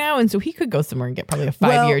is right now. And so he could go somewhere and get probably a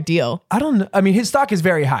 5-year deal. I don't know. I mean, his stock is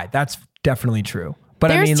very high. That's definitely true. But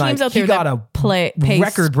There's I mean, teams like, out he there got that a pay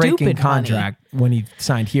record-breaking stupid contract when he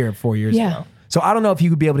signed here 4 years ago. So I don't know if he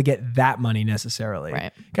would be able to get that money necessarily.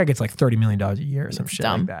 Right. Guy gets like $30 million a year or some shit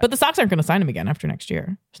Dumb. like that. But the Sox aren't going to sign him again after next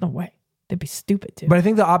year. There's no way. They'd be stupid to. But I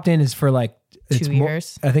think the opt-in is for like 2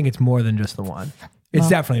 years. I think it's more than just the one. It's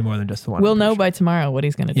definitely more than just the one. We'll I'm know pretty by tomorrow what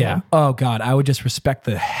he's going to do. sure. Yeah. Oh God, I would just respect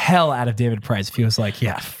the hell out of David Price if he was like,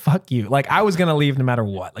 yeah, fuck you. Like I was gonna leave no matter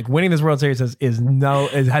what. Like winning this World Series has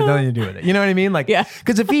nothing to do with it. You know what I mean? Like, Yeah.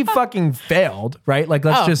 Because if he fucking failed, right? Like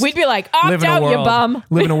let's just we'd be like, opt out, you bum.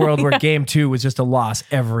 live in a world where Game 2 was just a loss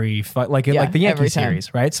every like the Yankee every time.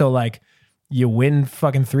 series, right? So like, you win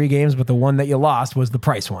fucking 3 games, but the one that you lost was the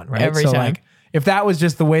Price one, right? Every so time. like, if that was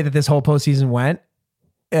just the way that this whole postseason went,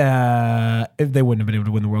 if they wouldn't have been able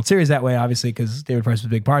to win the World Series that way, obviously, because David Price was a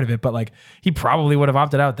big part of it. But like, he probably would have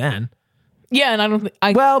opted out then. Yeah, and I don't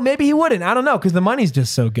think Well, maybe he wouldn't. I don't know, because the money's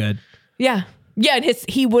just so good. Yeah. Yeah, and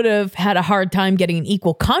he would have had a hard time getting an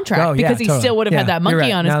equal contract Oh, yeah, because he totally. still would have Yeah, had that you're monkey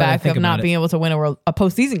right. on his Now that I back think of not about being able to win a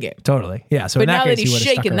postseason game. Totally. Yeah. So But in that now case, that he's he would have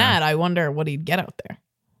stuck shaking around. that, I wonder what he'd get out there.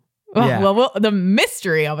 Well, Yeah. well, the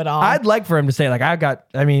mystery of it all. I'd like for him to say, like,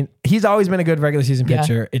 he's always been a good regular season Yeah.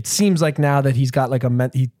 pitcher. It seems like now that he's got like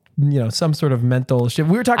some sort of mental shift.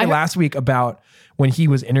 We were talking last week about when he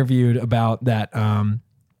was interviewed about that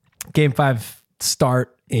Game 5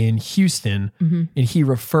 start in Houston, and he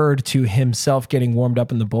referred to himself getting warmed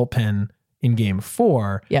up in the bullpen in Game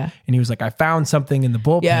 4. Yeah. And he was like, I found something in the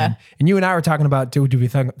bullpen. Yeah. And you and I were talking about, do we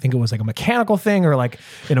think it was like a mechanical thing or like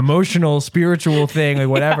an emotional, spiritual thing or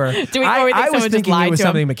whatever? Or we think I was someone just thinking lied it was to him?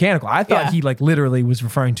 something mechanical. I thought Yeah. he like literally was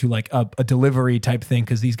referring to like a delivery type thing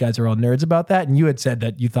because these guys are all nerds about that. And you had said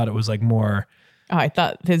that you thought it was like more I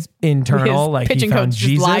thought his internal, like he pitching found coach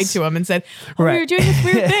Jesus. just lied to him and said, Right. you're doing this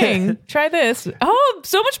weird thing. Try this. Oh,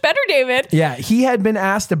 so much better, David. Yeah, he had been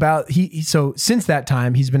asked about so since that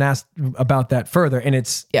time he's been asked about that further, and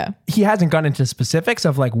he hasn't gone into specifics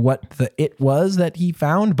of like what it was that he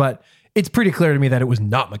found, but it's pretty clear to me that it was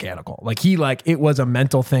not mechanical. Like it was a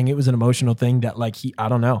mental thing, it was an emotional thing that like I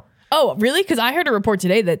don't know. Oh, really? Because I heard a report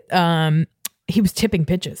today that he was tipping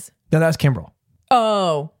pitches. No, that's Kimbrel.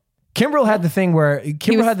 Oh, Kimbrel had the thing where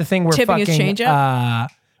tipping his fucking changeup?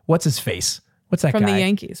 What's his face? What's that from guy? the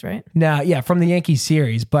Yankees, right? No, yeah, from the Yankees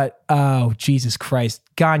series, but oh Jesus Christ,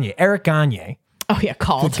 Eric Gagne. Oh yeah,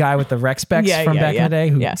 called. The guy with the rec specs Yeah, from yeah, back yeah. in the day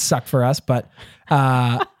who Yeah. sucked for us, but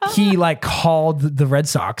he like called the Red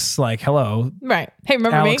Sox like, hello, Right. Hey,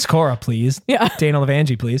 remember Alex me? Cora, please. Yeah. Dana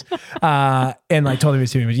Levangie, please. And like told him he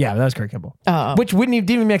was doing it. Yeah, that was Kurt Kimball. Oh. Which didn't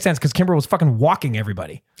even make sense because Kimbrel was fucking walking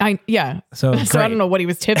everybody. Yeah. So I great. don't know what he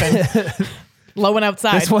was tipping. Low and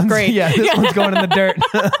outside. This one's Great. this one's going in the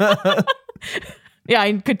dirt. Yeah,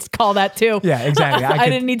 I could call that too. Yeah, exactly. I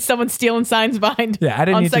didn't need someone stealing signs behind. Yeah, I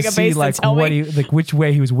didn't on need to second see base like tell what me. which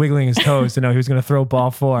way he was wiggling his toes to know he was going to throw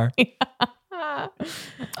ball 4. What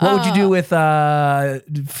would you do with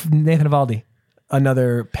Nathan Eovaldi,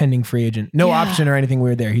 another pending free agent? No Yeah. option or anything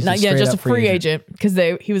weird there. He's Not, just just a up free agent because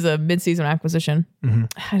he was a midseason acquisition.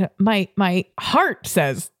 My heart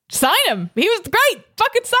says sign him. He was great.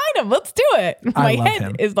 Fucking sign him. Let's do it. My love head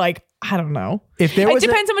him. is like, I don't know. If there It was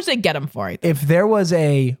depends how much they get him for. if there was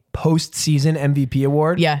a postseason MVP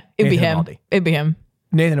award, Yeah, it'd be Nathan him. Eovaldi. It'd be him.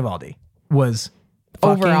 Nathan Eovaldi was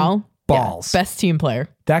fucking Overall, balls. best team player.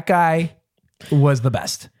 That guy was the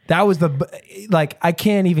best. That was like I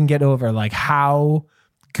can't even get over like how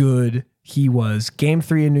good he was. Game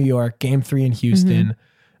 3 in New York, Game 3 in Houston,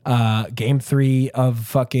 Game 3 of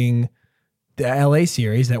fucking the LA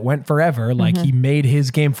series that went forever. Like he made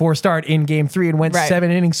his Game 4 start in Game 3 and went Right.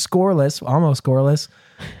 7 innings scoreless, almost scoreless,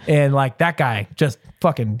 and like that guy just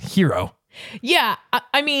fucking hero. Yeah,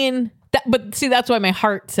 I mean, but see, that's why my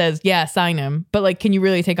heart says, yeah, sign him. But like, can you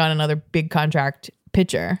really take on another big contract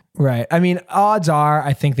pitcher? Right. I mean, odds are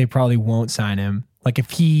I think they probably won't sign him. Like if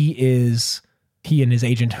he and his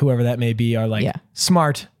agent, whoever that may be, are like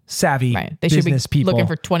smart, savvy Right. They should be business people. looking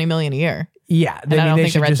for $20 million a year. Yeah. I don't they think the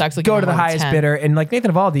should Red just Sox look go at to the more than highest 10. bidder. And like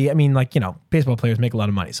Nathan Eovaldi, I mean, like, baseball players make a lot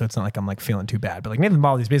of money. So it's not like I'm like feeling too bad. But like Nathan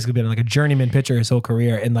Eovaldi's basically been like a journeyman pitcher his whole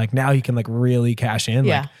career. And like now he can like really cash in.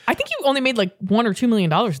 Yeah. Like, I think he only made like $1 or $2 million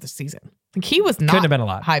this season. Like he was not Couldn't have been a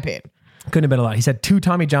lot. high paid. couldn't have been a lot. He's had 2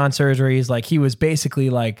 Tommy John surgeries. Like he was basically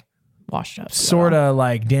like Washed up. sort of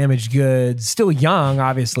like damaged goods, still young,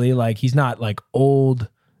 obviously. Like he's not like old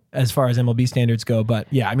as far as MLB standards go, but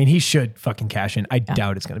yeah, I mean, he should fucking cash in. I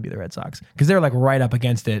doubt it's going to be the Red Sox because they're like right up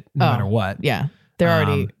against it no matter what. Yeah. They're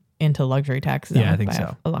already into luxury taxes. yeah, I think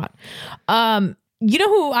so. A lot. You know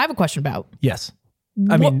who I have a question about? Yes.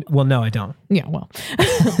 I mean, well, no, I don't. Yeah, well.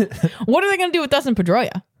 What are they going to do with Dustin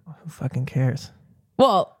Pedroia? Who fucking cares?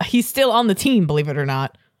 Well, he's still on the team, believe it or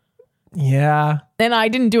not. Yeah. And I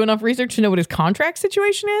didn't do enough research to know what his contract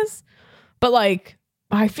situation is. But like,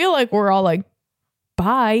 I feel like we're all like,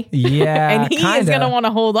 bye. Yeah. And he is kinda. going to want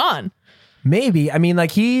to hold on. Maybe. I mean,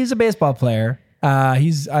 like he's a baseball player. I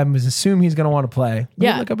assume he's going to want to play. Let me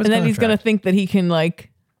Yeah. look up And his then he's going to contract. think that he can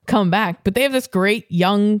like come back. But they have this great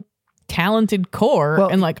young, talented core. Well,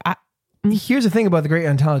 and like, Here's the thing about the great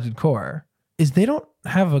young talented core is they don't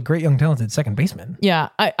have a great young talented second baseman.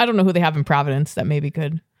 I don't know who they have in Providence that maybe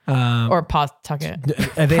could. Or Pawtucket. They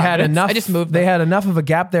had Providence. enough. I just moved They them. had enough of a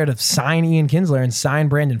gap there to sign Ian Kinsler and sign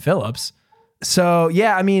Brandon Phillips. So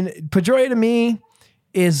yeah, I mean, Pedroia to me,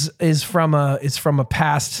 is from a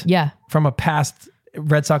past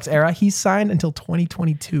Red Sox era. He's signed until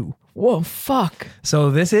 2022. Whoa, fuck. So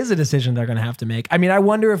this is a decision they're going to have to make. I mean, I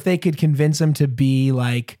wonder if they could convince him to be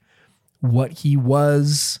like what he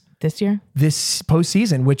was This year? this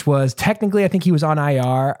postseason, which was technically, I think he was on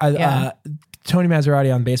IR. Tony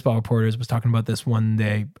Maserati on Baseball Reporters was talking about this one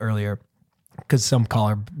day earlier because some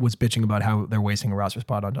caller was bitching about how they're wasting a roster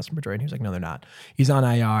spot on Dustin Pedroia. And he was like, no, they're not. He's on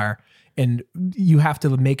IR. And you have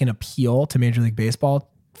to make an appeal to Major League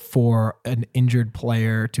Baseball for an injured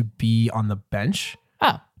player to be on the bench.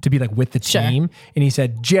 Oh. To be like with the team. And he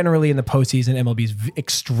said generally in the postseason, MLB is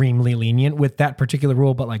extremely lenient with that particular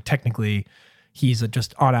rule, but like technically he's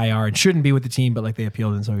just on IR and shouldn't be with the team, but like they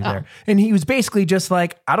appealed and so he's there. And he was basically just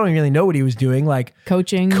like, I don't really know what he was doing. Like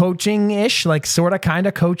coaching-ish, like sort of kind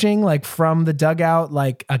of coaching, like from the dugout,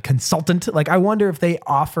 like a consultant. Like I wonder if they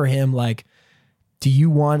offer him like, do you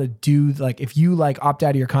want to do like, if you like opt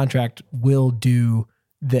out of your contract, we'll do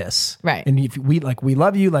this. Right. And if we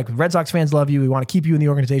love you, like Red Sox fans love you. We want to keep you in the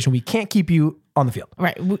organization. We can't keep you on the field.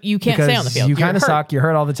 Right. You can't stay on the field. You kind of suck. You're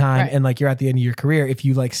hurt all the time. Right. And like you're at the end of your career. If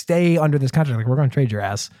you like stay under this contract, like we're going to trade your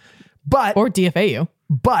ass. But, or DFA you.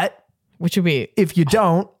 But which would be, if you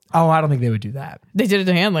don't, I don't think they would do that. They did it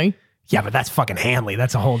to Hanley. Yeah, but that's fucking Hanley.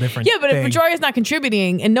 That's a whole different Yeah, but thing. if Pedroia is not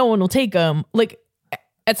contributing and no one will take him, like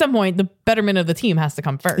at some point, the betterment of the team has to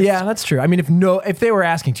come first. Yeah, that's true. I mean, if they were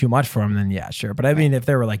asking too much for him, then yeah, sure. But I mean, if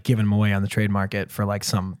they were like giving him away on the trade market for like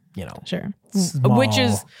some, sure. small Which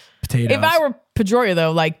is, potatoes. if I were Pedroia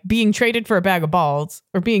though, like being traded for a bag of balls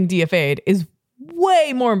or being DFA'd is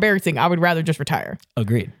way more embarrassing. I would rather just retire.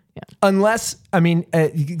 Agreed. Yeah. Unless, I mean,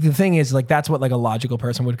 the thing is like, that's what like a logical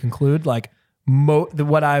person would conclude. Like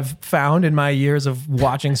what I've found in my years of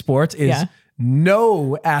watching sports is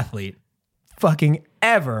no athlete fucking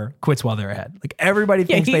ever quits while they're ahead. Like everybody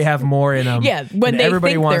thinks they have more in them. Yeah, when they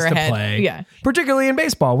everybody think wants they're to ahead. play. Yeah, particularly in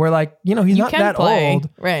baseball, where like he's not that play. old,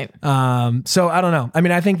 right? So I don't know. I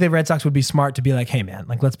mean, I think the Red Sox would be smart to be like, hey man,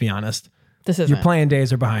 like let's be honest. Your playing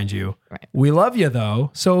days are behind you. Right. We love you though,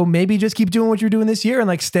 so maybe just keep doing what you're doing this year and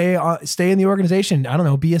like stay in the organization. I don't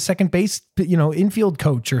know, be a second base, infield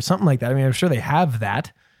coach or something like that. I mean, I'm sure they have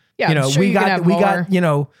that. Yeah, we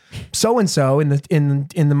got so and so in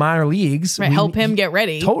the minor leagues. Right, help him get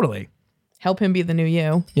ready. Totally. Help him be the new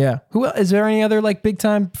you. Yeah. Who else? Is there any other like big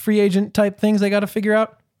time free agent type things they got to figure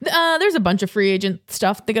out? There's a bunch of free agent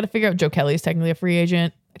stuff they got to figure out. Joe Kelly is technically a free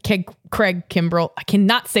agent. Craig Kimbrell. I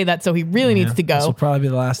cannot say that, so he really needs to go. This will probably be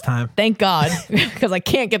the last time. Thank God, because I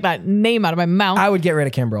can't get that name out of my mouth. I would get rid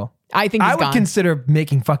of Kimbrell. I think he's I would gone. consider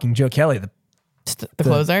making fucking Joe Kelly the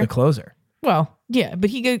closer. The closer. Well, yeah, but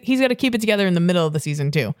he's got to keep it together in the middle of the season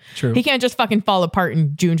too. True. He can't just fucking fall apart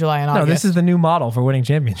in June, July, and August. No, this is the new model for winning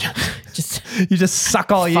championships. You just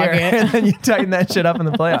suck all year and then you tighten that shit up in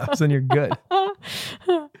the playoffs and you're good.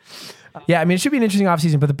 Yeah, I mean, it should be an interesting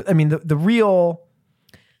offseason, but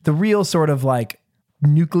the real sort of like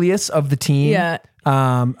nucleus of the team,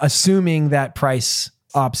 assuming that Price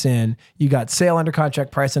opts in, you got Sale under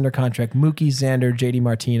contract, Price under contract, Mookie, Xander, JD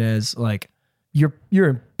Martinez, like you're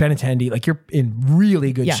in Benintendi, like you're in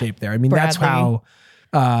really good shape there. I mean, Bradley.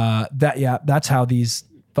 that's how these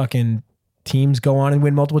fucking teams go on and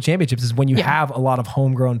win multiple championships is when you have a lot of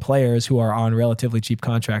homegrown players who are on relatively cheap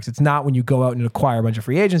contracts. It's not when you go out and acquire a bunch of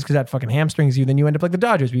free agents because that fucking hamstrings you. Then you end up like the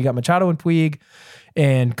Dodgers where you got Machado and Puig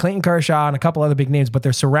and Clayton Kershaw and a couple other big names, but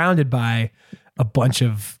they're surrounded by a bunch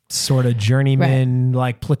of sort of journeyman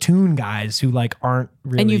like platoon guys who like aren't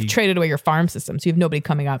really. And you've traded away your farm system, so you have nobody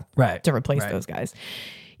coming up to replace those guys.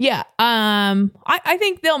 Yeah, I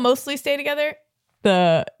think they'll mostly stay together.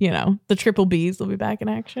 The triple Bs will be back in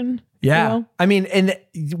action. Yeah. I mean, and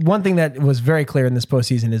one thing that was very clear in this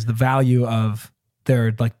postseason is the value of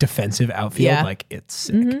their like defensive outfield. Yeah. Like it's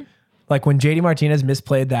sick. Mm-hmm. Like when JD Martinez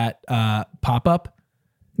misplayed that pop-up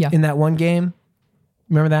in that one game.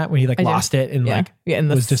 Remember that when he like lost it and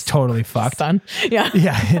was just totally fucked. Sun. Yeah.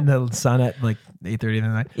 Yeah. In the sun at like 8:30 in the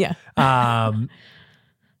night. Yeah.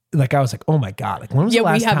 Like I was like, oh my God. Like when was the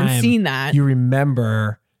last time we haven't seen that. You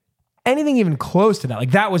remember anything even close to that?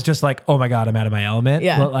 Like that was just like, oh my God, I'm out of my element.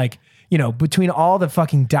 Yeah. But like, between all the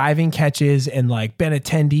fucking diving catches and like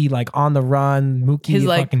Benintendi like on the run, Mookie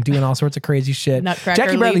fucking doing all sorts of crazy shit.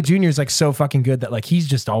 Jackie Bradley Jr. is like so fucking good that like he's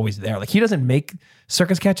just always there. Like he doesn't make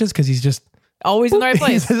circus catches because he's just always in the right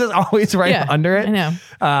place. He's just always under it. I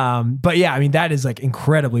know. But yeah, I mean that is like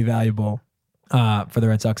incredibly valuable for the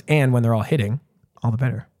Red Sox, and when they're all hitting, all the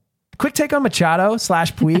better. Quick take on Machado /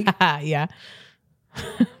 Puig. Yeah.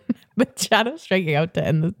 Machado striking out to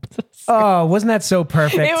end the. Oh, wasn't that so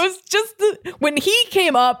perfect? It was just when he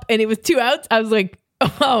came up and it was 2 outs. I was like,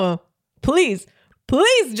 oh, please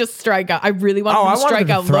please just strike out. I really want him to strike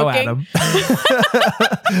out throw looking. at him.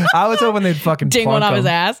 I was hoping they'd fucking Ding plunk one off him. his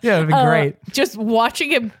ass. Yeah, it'd be great. Just watching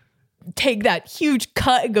him take that huge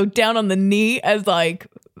cut and go down on the knee as like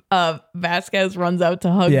Vasquez runs out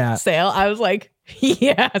to hug Sale. I was like,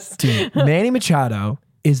 yes. Dude, Manny Machado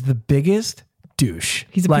is the biggest douche.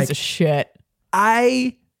 He's a piece of shit.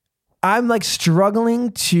 I'm like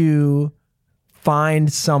struggling to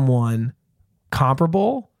find someone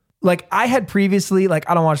comparable. Like I had previously, like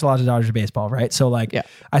I don't watch a lot of Dodgers baseball, right? So like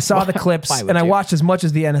I saw the clips and I watched as much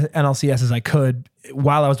as the NLCS as I could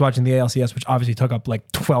while I was watching the ALCS, which obviously took up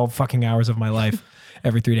like 12 fucking hours of my life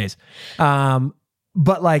every 3 days.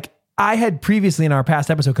 But like I had previously in our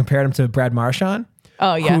past episode compared him to Brad Marchand.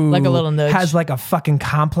 Oh yeah, like a little nudge. Has like a fucking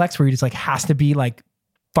complex where he just like has to be like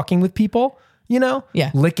fucking with people. You know?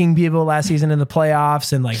 Yeah. Licking people last season in the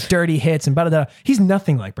playoffs and like dirty hits and blah, blah, blah. He's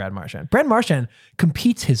nothing like Brad Marchand. Brad Marchand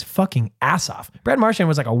competes his fucking ass off. Brad Marchand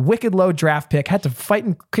was like a wicked low draft pick, had to fight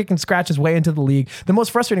and kick and scratch his way into the league. The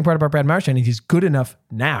most frustrating part about Brad Marchand is he's good enough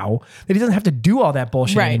now that he doesn't have to do all that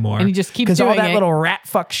bullshit anymore. And he just keeps doing it. Because all that it. little rat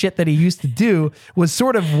fuck shit that he used to do was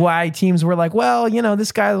sort of why teams were like, well, you know,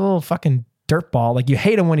 this guy's a little fucking dirtball. Like you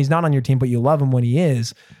hate him when he's not on your team, but you love him when he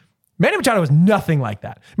is. Manny Machado was nothing like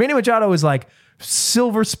that. Manny Machado was like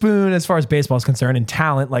silver spoon as far as baseball is concerned and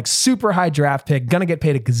talent, like super high draft pick, gonna get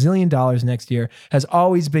paid $1 gazillion next year, has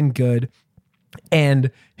always been good and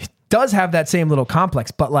does have that same little complex,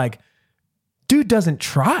 but like dude doesn't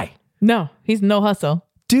try. No, he's no hustle.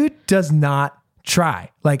 Dude does not try.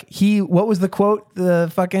 Like what was the quote?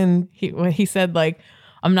 The fucking... He said like,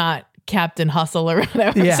 I'm not Captain Hustle or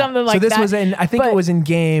whatever, something like that. So this was I think it was in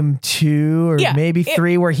game 2 or maybe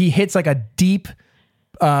 3 where he hits like a deep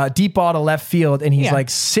ball to left field and he's like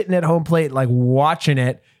sitting at home plate, like watching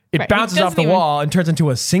it. It bounces off the wall and turns into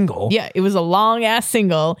a single. Yeah, it was a long ass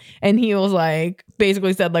single. And he was like,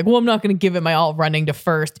 basically said like, well, I'm not going to give it my all running to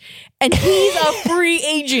first. And he's a free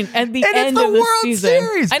agent at the end of the World season.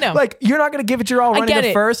 Series. I know. Like, you're not going to give it your all running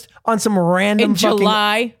to first on some random in fucking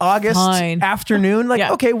July, August afternoon.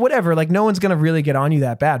 Like, okay, whatever. Like, no one's going to really get on you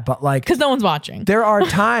that bad. But like, because no one's watching. There are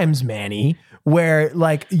times, Manny, where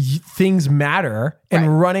like things matter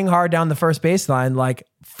and running hard down the first baseline, like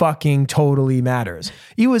fucking totally matters.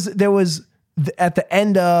 There was at the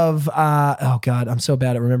end of, oh God, I'm so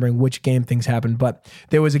bad at remembering which game things happened, but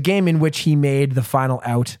there was a game in which he made the final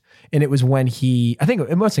out and it was when I think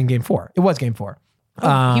it was in game 4. It was game 4. He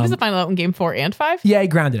was the final out in game 4 and 5? Yeah, he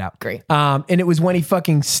grounded out. Great. And it was when he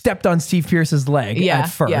fucking stepped on Steve Pierce's leg at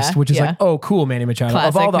first, which is like, oh, cool, Manny Machado. Classic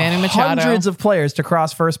of all the Manny Machado. Hundreds of players to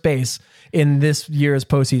cross first base in this year's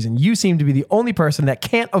postseason, you seem to be the only person that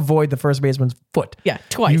can't avoid the first baseman's foot. Yeah,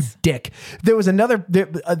 twice. You dick. There was another,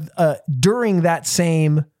 during that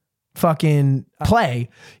same fucking play,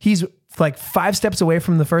 he's like 5 steps away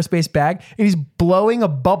from the first base bag and he's blowing a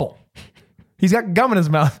bubble. He's got gum in his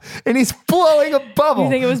mouth and he's blowing a bubble.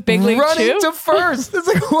 You think it was Big League running Chew? to first. It's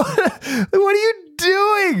like, what are you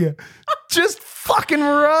doing? Just fucking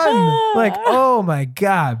run. Like, oh my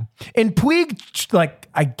God. And Puig, like,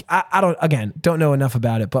 I don't know enough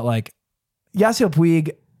about it, but like Yasiel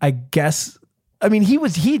Puig, I guess, I mean,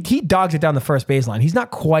 he dogs it down the first baseline. He's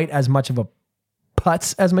not quite as much of a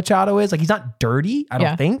putz as Machado is. Like, he's not dirty, I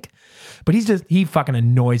don't think, but he fucking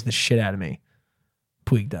annoys the shit out of me.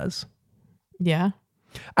 Puig does. Yeah.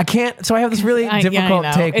 I can't. So I have this really difficult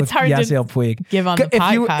take with Yasiel Puig. Give on the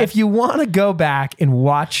podcast. If you want to go back and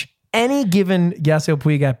watch any given Yasiel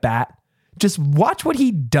Puig at bat, just watch what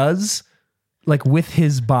he does, like with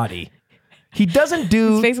his body. He doesn't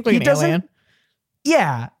do. He's basically an alien.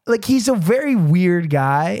 Yeah, like he's a very weird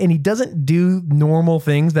guy, and he doesn't do normal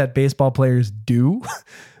things that baseball players do.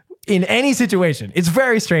 In any situation, it's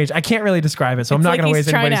very strange. I can't really describe it, so I'm not going to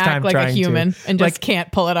waste anybody's time like trying a human to. and just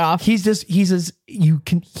can't pull it off. He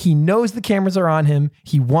knows the cameras are on him.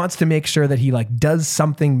 He wants to make sure that he like does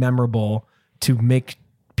something memorable to make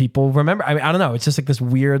people remember. I mean, I don't know. It's just like this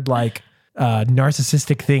weird like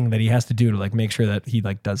narcissistic thing that he has to do to like make sure that he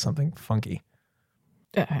like does something funky.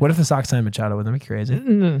 What if the Sox signed Machado? Wouldn't that be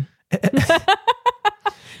crazy?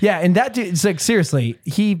 Yeah, and that dude, it's like seriously,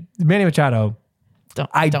 Manny Machado.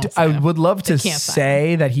 I would love to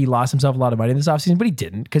say that he lost himself a lot of money in this offseason, but he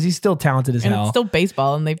didn't because he's still talented as hell. It's still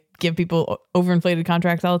baseball, and they give people overinflated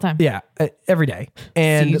contracts all the time. Yeah, every day.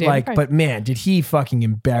 And but man, did he fucking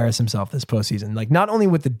embarrass himself this postseason? Like not only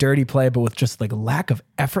with the dirty play, but with just like lack of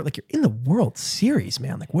effort. Like you're in the World Series,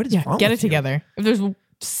 man. Like what is wrong? Get with it together. If there's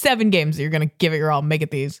 7 games that you're gonna give it your all, make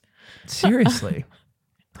it these. Seriously.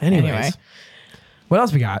 Anyways, what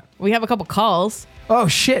else we got? We have a couple calls. Oh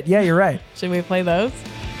shit! Yeah, you're right. Should we play those?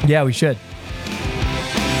 Yeah, we should.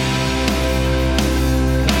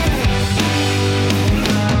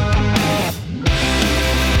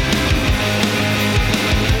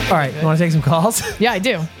 All right, you want to take some calls? Yeah, I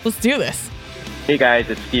do. Let's do this. Hey guys,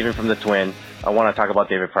 it's Steven from the Twin. I want to talk about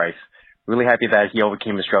David Price. Really happy that he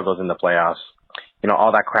overcame his struggles in the playoffs. You know,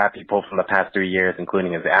 all that crap he pulled from the past 3 years,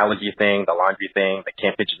 including his allergy thing, the laundry thing, the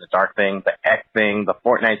can't pitch in the dark thing, the X thing, the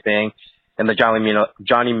Fortnite thing, and the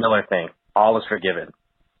Johnny Miller thing. All is forgiven.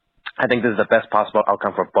 I think this is the best possible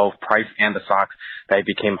outcome for both Price and the Sox that he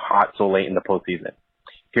became hot so late in the postseason.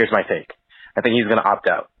 Here's my take. I think he's going to opt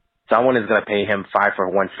out. Someone is going to pay him $5 for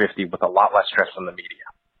 $150 with a lot less stress from the media.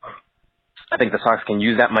 I think the Sox can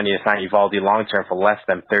use that money to sign Eovaldi long term for less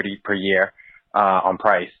than $30 per year on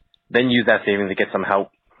Price. Then use that savings to get some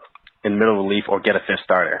help in middle relief or get a fifth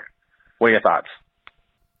starter. What are your thoughts?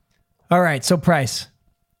 All right, so Price.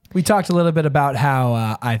 We talked a little bit about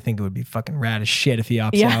how I think it would be fucking rad as shit if he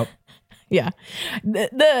opts out. Yeah.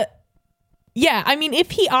 Yeah, I mean,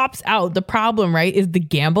 if he opts out, the problem, right, is the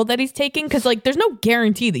gamble that he's taking. Because, like, there's no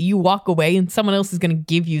guarantee that you walk away and someone else is going to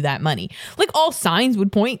give you that money. Like, all signs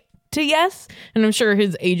would point to yes. And I'm sure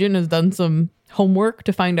his agent has done some homework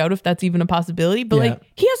to find out if that's even a possibility. But, like,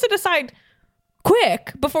 he has to decide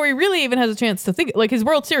quick before he really even has a chance to think. Like, his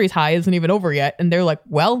World Series high isn't even over yet. And they're like,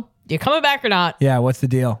 well, you coming back or not? Yeah, what's the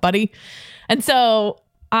deal, buddy? And so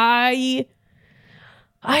I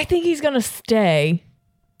think he's going to stay.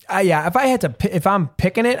 Yeah, if I'm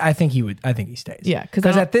picking it, I think he stays. Yeah,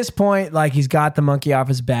 because at this point, like, he's got the monkey off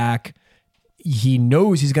his back. He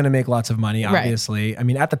knows he's going to make lots of money. Obviously, right. I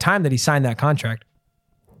mean, at the time that he signed that contract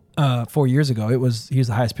 4 years ago, he was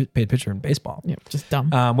the highest paid pitcher in baseball. Yeah, just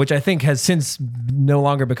dumb. Which I think has since no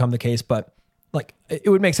longer become the case. But like, it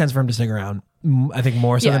would make sense for him to stick around. I think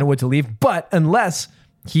more so than it would to leave. But unless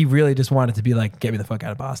he really just wanted to be like, get me the fuck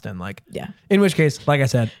out of Boston. Like, yeah. In which case, like I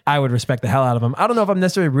said, I would respect the hell out of him. I don't know if I'm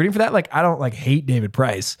necessarily rooting for that. Like, I don't like hate David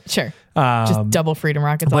Price. Sure. Just double freedom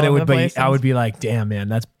rockets. But it would be, place. I would be like, damn, man,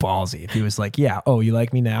 that's ballsy. If he was like, yeah, oh, you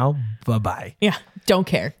like me now? Bye-bye. Yeah. Don't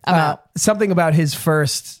care. I'm out. Something about his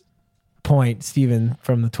first point, Steven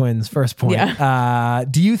from the Twins' first point. Yeah.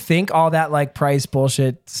 Do you think all that like Price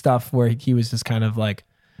bullshit stuff where he was just kind of like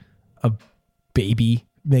a baby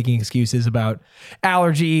making excuses about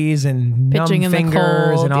allergies and pitching numb in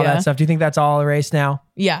fingers and all that stuff. Do you think that's all erased now?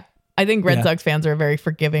 Yeah. I think Red Sox fans are a very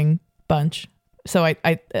forgiving bunch. So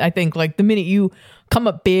I think like the minute you come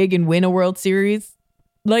up big and win a World Series,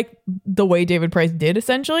 like the way David Price did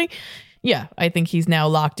essentially, yeah, I think he's now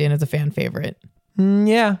locked in as a fan favorite.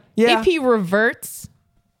 Yeah. If he reverts,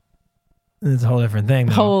 it's a whole different thing.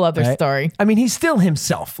 Though, whole other story. I mean, he's still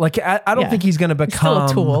himself. Like, I don't think he's going to become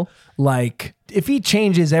a tool. Like, if he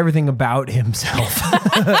changes everything about himself,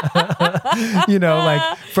 you know,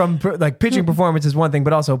 like from like pitching performance is one thing,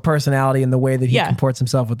 but also personality and the way that he comports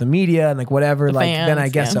himself with the media and like whatever. The like, fans, then I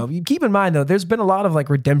guess so. You keep in mind though, there's been a lot of like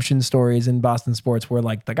redemption stories in Boston sports where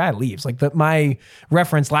like the guy leaves. Like my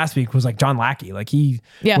reference last week was like John Lackey. Like he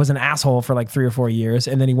was an asshole for like 3 or 4 years,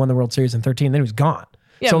 and then he won the World Series in 2013. Then he was gone.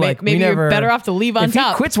 Yeah, so maybe you're better off to leave on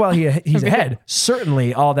top. If he quits while he's ahead,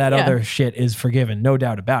 certainly all that other shit is forgiven, no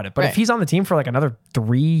doubt about it. But if he's on the team for like another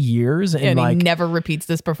 3 years and like he never repeats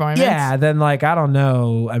this performance, then like I don't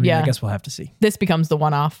know. I mean, I guess we'll have to see. This becomes the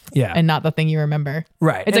one-off, and not the thing you remember.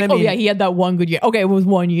 Right? It's like, he had that one good year. Okay, it was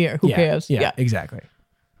 1 year. Who cares? Yeah, exactly.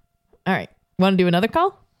 All right, want to do another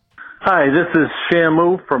call? Hi, this is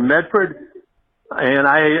Shamu from Medford. And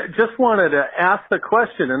I just wanted to ask the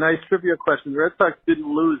question, a nice trivia question. The Red Sox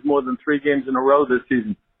didn't lose more than 3 games in a row this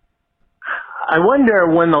season. I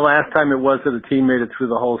wonder when the last time it was that a team made it through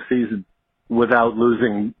the whole season without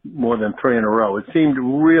losing more than 3 in a row. It seemed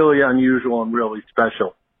really unusual and really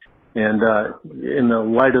special. And in the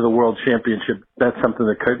light of the World Championship, that's something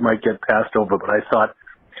that might get passed over. But I thought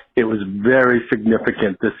it was very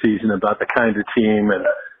significant this season about the kind of team and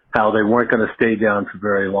how they weren't going to stay down for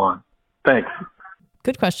very long. Thanks.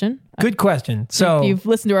 Good question. Good question. So if you've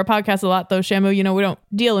listened to our podcast a lot, though, Shamu, you know we don't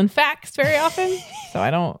deal in facts very often, so I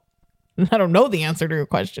don't know the answer to your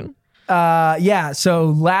question.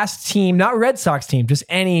 So last team, not Red Sox team, just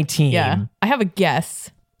any team. Yeah, I have a guess.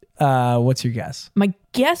 What's your guess? My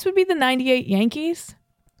guess would be the '98 Yankees.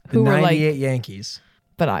 The '98 Yankees,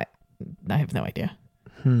 but I have no idea.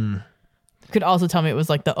 Could also tell me it was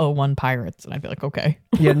like the 01 Pirates, and I'd be like, okay.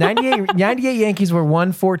 Yeah, 98 Yankees were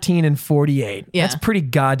 114 and 48. Yeah. That's pretty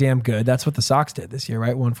goddamn good. That's what the Sox did this year, right?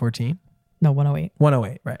 114? No, 108.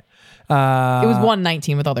 108, right. It was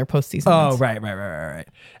 119 with all their postseason wins. Right.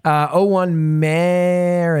 01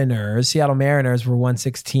 Mariners, Seattle Mariners were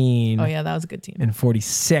 116. Oh, yeah, that was a good team. And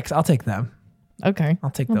 46. I'll take them. Okay. I'll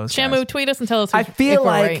take those Shamu, guys. tweet us and tell us. I feel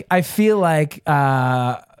like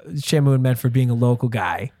Shamu and Medford being a local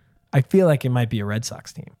guy, I feel like it might be a Red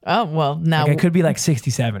Sox team. Oh, well, now Like it could be like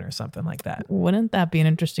 67 or something like that. wouldn't that be an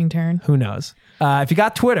interesting turn? Who knows? If you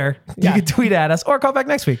got Twitter, you Yeah. can tweet at us or call back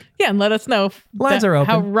next week. Yeah, and let us know if Lines are open.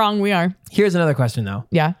 how wrong we are. Here's another question though.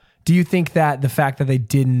 Yeah. Do you think that the fact that they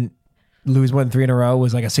didn't lose more than 3 in a row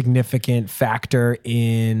was like a significant factor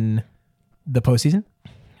in the postseason?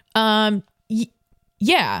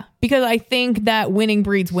 Yeah, because I think that winning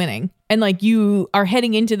breeds winning. And like you are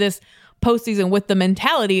heading into this postseason with the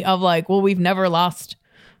mentality of like, well, we've never lost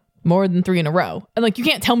more than 3 in a row. And like, you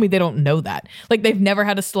can't tell me they don't know that. Like they've never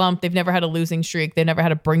had a slump. They've never had a losing streak. They've never had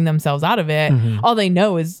to bring themselves out of it. All they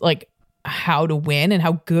know is like how to win and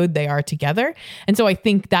how good they are together. And so I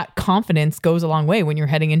think that confidence goes a long way when you're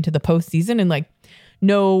heading into the postseason and like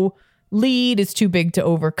no lead is too big to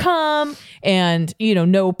overcome. And, you know,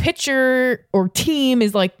 no pitcher or team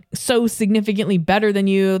is like so significantly better than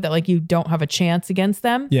you that like you don't have a chance against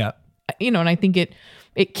them. Yeah. You know, and I think it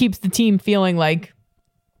keeps the team feeling like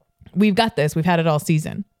we've got this. We've had it all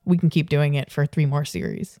season. We can keep doing it for 3 more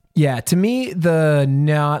series. Yeah, to me, the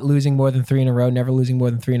not losing more than 3 in a row, never losing more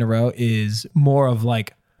than 3 in a row is more of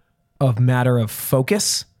like a matter of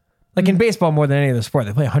focus. Like in baseball, more than any other sport,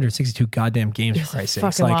 they play 162 goddamn games for Christ's sake.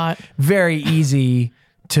 It's fucking like lot. very easy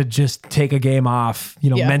to just take a game off, you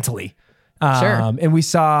know, Yeah. mentally. Sure. And we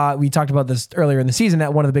talked about this earlier in the season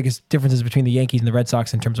that one of the biggest differences between the Yankees and the Red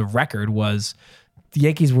Sox in terms of record was the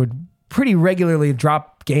Yankees would pretty regularly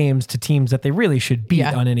drop games to teams that they really should beat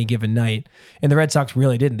Yeah. on any given night. And the Red Sox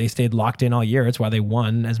really didn't. They stayed locked in all year. It's why they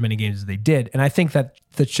won as many games as they did. And I think that's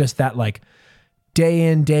just that like day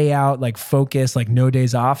in, day out, like focus, like no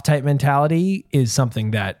days off type mentality is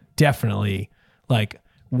something that definitely like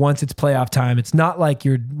once it's playoff time, it's not like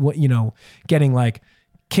you're, you know, getting like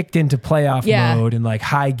kicked into playoff Yeah. mode and like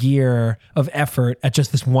high gear of effort at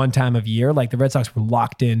just this one time of year. Like the Red Sox were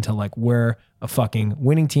locked into like, we're a fucking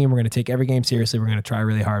winning team. We're going to take every game seriously. We're going to try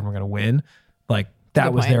really hard and we're going to win. Like that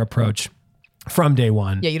Good was point. their approach from day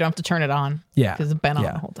one. Yeah, you don't have to turn it on. Yeah. Because it's been on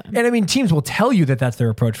Yeah. the whole time. And I mean, teams will tell you that that's their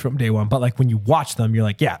approach from day one, but like when you watch them, you're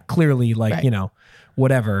like, yeah, clearly, like, Right. you know,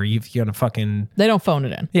 whatever, you're gonna fucking, They don't phone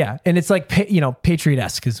it in. yeah. And it's like, you know,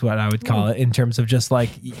 Patriot-esque is what I would call it in terms of just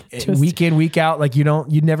like week in, week out. Like you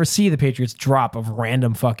never see the Patriots drop of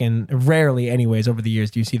random fucking, rarely anyways, over the years,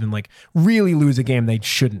 do you see them like really lose a game they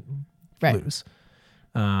shouldn't Right. lose.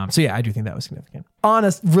 So yeah, I do think that was significant. On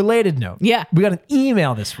a related note, Yeah. we got an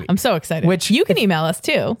email this week. I'm so excited. Which- you can email us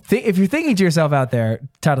too. If you're thinking to yourself out there,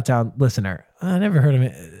 Titletown listener, I never heard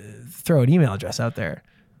him throw an email address out there.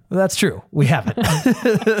 Well, that's true. We haven't.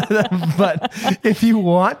 But if you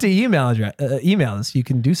want to email us, you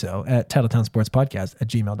can do so at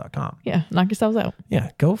TitletownSportsPodcast@gmail.com. Yeah, knock yourselves out. Yeah,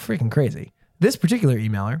 go freaking crazy. This particular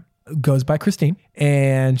emailer goes by Christine,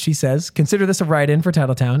 and she says, consider this a write-in for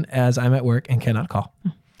Titletown as I'm at work and cannot call.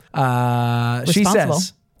 She Responsible.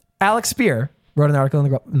 says, Alex Spear wrote an article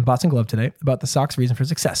in the Boston Globe today about the Sox reason for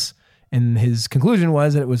success. And his conclusion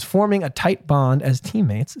was that it was forming a tight bond as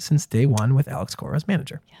teammates since day one with Alex Cora as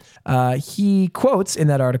manager. He quotes in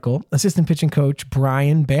that article assistant pitching coach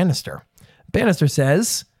Brian Bannister. Bannister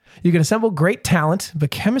says, you can assemble great talent,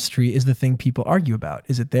 but chemistry is the thing people argue about.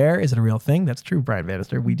 Is it there? Is it a real thing? That's true, Brian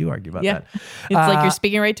Bannister. We do argue about Yeah. that. It's like you're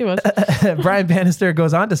speaking right to us. Brian Bannister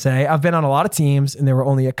goes on to say, I've been on a lot of teams and there were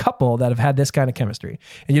only a couple that have had this kind of chemistry.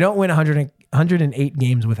 And you don't win 108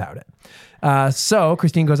 games without it. So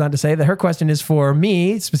Christine goes on to say that her question is for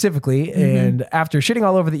me specifically. And after shitting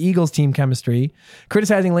all over the Eagles team chemistry,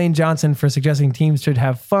 criticizing Lane Johnson for suggesting teams should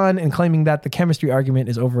have fun and claiming that the chemistry argument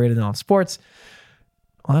is overrated in all sports.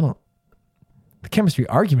 Well, the chemistry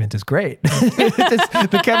argument is great.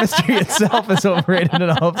 The chemistry itself is overrated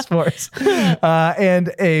in all of sports.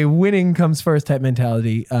 And a winning comes first type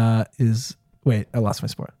mentality is, wait, I lost my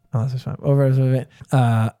spot.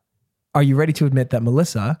 Are you ready to admit that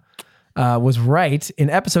Melissa was right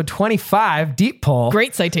in episode 25, Deep Poll?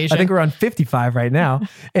 Great citation. I think we're on 55 right now,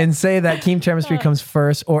 and say that team chemistry comes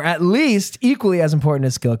first, or at least equally as important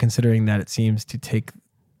as skill, considering that it seems to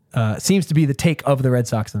be the take of the Red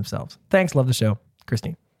Sox themselves. Thanks. Love the show.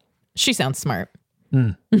 Christine. She sounds smart.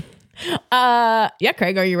 Yeah,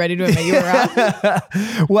 Craig, are you ready to admit you were wrong?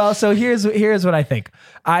 Well, so here's what I think.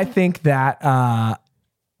 I think that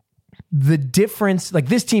the difference, like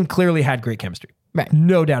this team clearly had great chemistry. Right.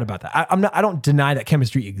 No doubt about that. I don't deny that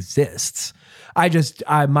chemistry exists.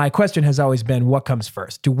 My question has always been, what comes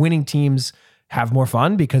first? Do winning teams have more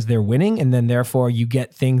fun because they're winning, and then therefore you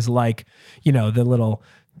get things like, you know, the little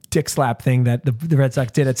dick slap thing that the Red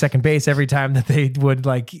Sox did at second base every time that they would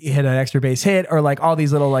like hit an extra base hit, or like all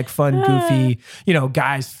these little like fun, goofy, you know,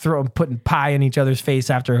 guys putting pie in each other's face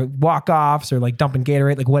after walk-offs, or like dumping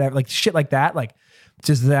Gatorade, like whatever, like shit like that. Like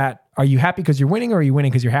Just that, are you happy because you're winning or are you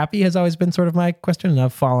winning because you're happy has always been sort of my question. And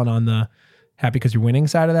I've fallen on the happy because you're winning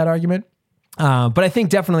side of that argument. But I think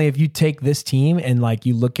definitely if you take this team and like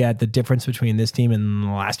you look at the difference between this team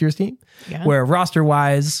and last year's team, where roster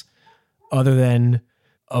wise, other than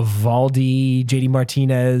Evaldi, JD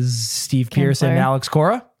Martinez, Steve Pierce, and Alex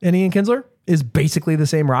Cora and Ian Kinsler is basically the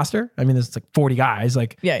same roster. I mean, there's like 40 guys.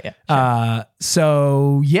 Like, Sure.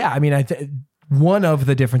 So yeah, I mean, one of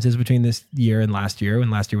the differences between this year and last year, when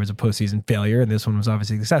last year was a postseason failure and this one was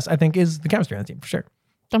obviously a success, I think is the chemistry on the team for sure.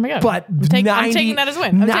 Oh my God. But I'm taking that as a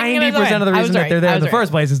win. 90% of the reason that they're there in the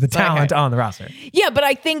first place is the talent on the roster. Yeah, but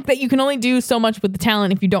I think that you can only do so much with the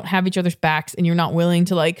talent if you don't have each other's backs and you're not willing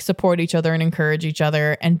to like support each other and encourage each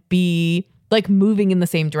other and be like moving in the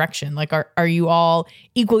same direction. Like, are you all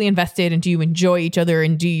equally invested and do you enjoy each other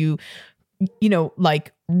and do you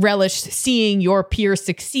like relish seeing your peers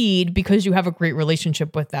succeed because you have a great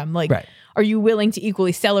relationship with them? Like, are you willing to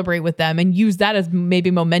equally celebrate with them and use that as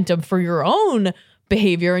maybe momentum for your own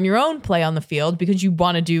behavior and your own play on the field because you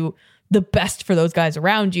want to do the best for those guys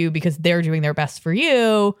around you because they're doing their best for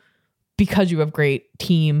you because you have great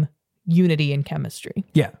team unity and chemistry.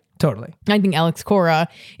 Yeah, totally. I think Alex Cora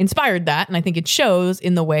inspired that. And I think it shows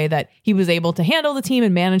in the way that he was able to handle the team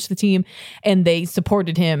and manage the team and they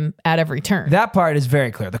supported him at every turn. That part is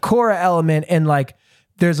very clear. The Cora element and like,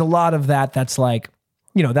 there's a lot of that's like,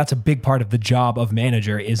 that's a big part of the job of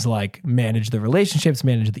manager is like manage the relationships,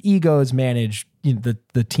 manage the egos, manage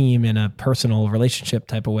the team in a personal relationship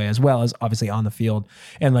type of way, as well as obviously on the field.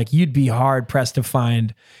 And like, you'd be hard pressed to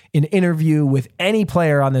find an interview with any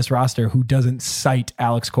player on this roster who doesn't cite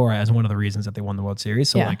Alex Cora as one of the reasons that they won the World Series.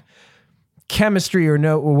 So like chemistry or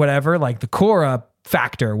whatever, like the Cora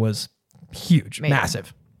factor was huge,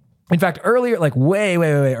 massive. In fact, earlier, like way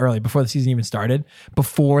early, before the season even started,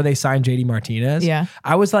 before they signed JD Martinez,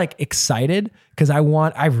 I was like excited because I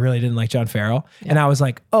really didn't like John Farrell. And I was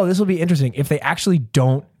like, oh, this will be interesting. If they actually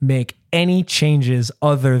don't make any changes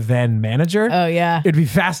other than manager, it'd be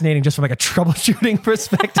fascinating just from like a troubleshooting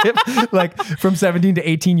perspective. Like from 17 to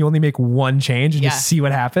 18, you only make one change and just see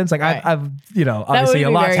what happens. Like I've obviously a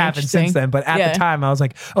lot's happened since then, but at the time I was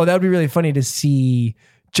like, oh, that would be really funny to see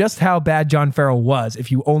just how bad John Farrell was if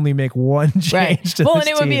you only make one change to this and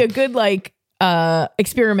it would be a good like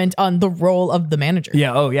experiment on the role of the manager.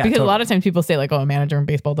 Yeah. Oh yeah. Because a lot of times people say like, oh, a manager in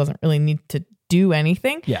baseball doesn't really need to do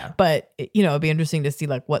anything. Yeah. But it'd be interesting to see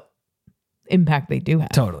like what impact they do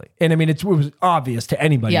have. Totally. And I mean, it was obvious to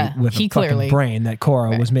anybody with a fucking brain that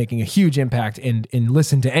Cora was making a huge impact and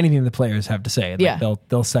listen to anything the players have to say. Like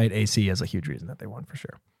they'll cite AC as a huge reason that they won for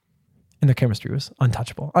sure. And their chemistry was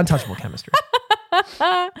untouchable chemistry.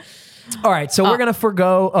 All right, so we're gonna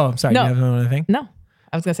forgo. Oh, I'm sorry. No. You have another thing? No,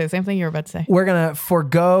 I was gonna say the same thing you were about to say. We're gonna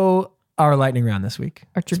forgo our lightning round this week.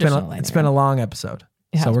 Our traditional. It's been a long episode,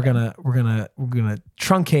 so we're gonna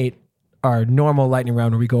truncate our normal lightning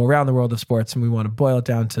round where we go around the world of sports and we want to boil it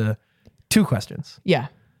down to 2 questions. Yeah.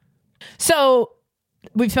 So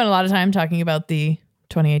we've spent a lot of time talking about the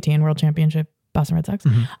 2018 World Championship Boston Red Sox.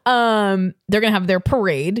 Mm-hmm. They're gonna have their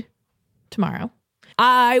parade tomorrow.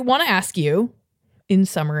 I want to ask you, in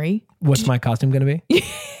summary, what's my costume going to be?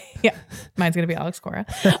 Yeah, mine's going to be Alex Cora.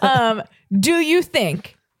 Do you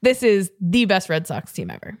think this is the best Red Sox team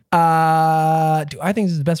ever? Do I think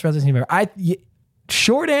this is the best Red Sox team ever?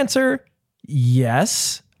 Short answer,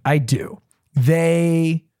 yes, I do.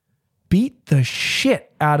 They beat the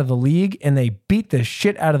shit out of the league and they beat the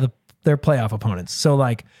shit out of their playoff opponents. So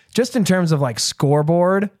like, just in terms of like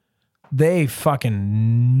scoreboard, they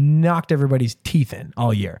fucking knocked everybody's teeth in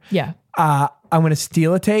all year. Yeah. I'm going to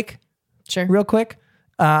steal a take. Sure. Real quick.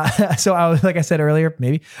 So I was, like I said earlier,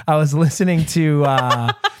 maybe I was listening to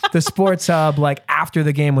the Sports Hub like after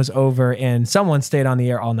the game was over and someone stayed on the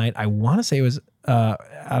air all night. I want to say it was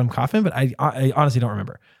Adam Kaufman, but I honestly don't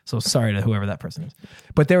remember. So sorry to whoever that person is.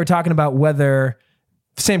 But they were talking about whether,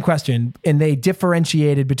 same question, and they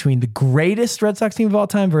differentiated between the greatest Red Sox team of all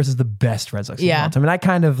time versus the best Red Sox team of all time. And I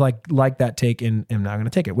kind of like that take and am now going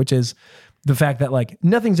to take it, which is the fact that like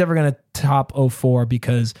nothing's ever going to top 04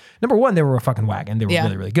 because number one, they were a fucking wagon. They were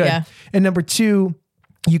really, really good. Yeah. And number two,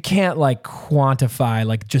 you can't like quantify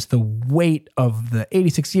like just the weight of the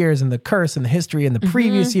 86 years and the curse and the history and the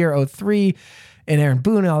previous year, 03 and Aaron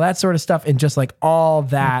Boone and all that sort of stuff. And just like all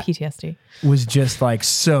that PTSD was just like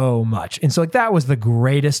so much. And so like that was the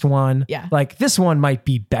greatest one. Yeah. Like this one might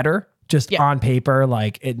be better just on paper,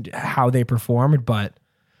 like how they performed, but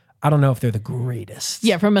I don't know if they're the greatest.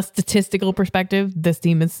 Yeah, from a statistical perspective, this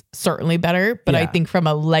team is certainly better. But I think from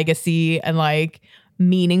a legacy and like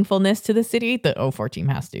meaningfulness to the city, the 04 team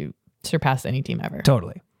has to surpass any team ever.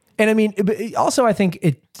 Totally. And I mean, also, I think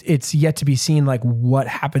it's yet to be seen like what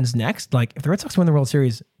happens next. Like if the Red Sox win the World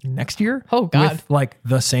Series next year, Oh, God. with like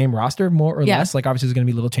the same roster, more or Yeah. less, like obviously there's going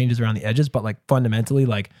to be little changes around the edges, but like fundamentally,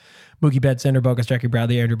 like Mookie Betts, Xander Bogaerts, Jackie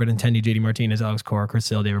Bradley, Andrew Benintendi, JD Martinez, Alex Cora, Chris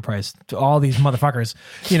Sale, David Price, all these motherfuckers,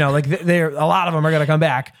 like they're a lot of them are going to come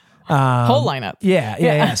back. Whole lineup.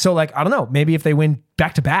 Yeah. So like, I don't know, maybe if they win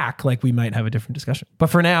back to back, like we might have a different discussion.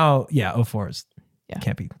 But for now, 04 is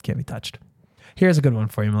can't be touched. Here's a good one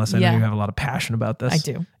for you, Melissa. I know Yeah. you have a lot of passion about this. I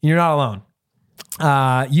do. You're not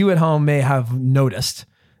alone. You at home may have noticed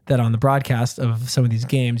that on the broadcast of some of these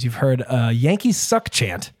games, you've heard a Yankees suck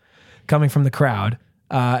chant coming from the crowd.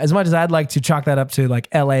 As much as I'd like to chalk that up to like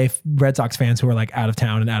LA Red Sox fans who are like out of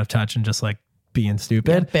town and out of touch and just like being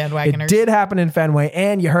stupid. Yeah, bandwagoners. It did happen in Fenway,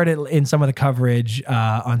 and you heard it in some of the coverage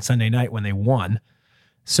on Sunday night when they won.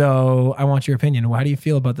 So I want your opinion. How do you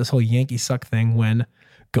feel about this whole Yankee suck thing when,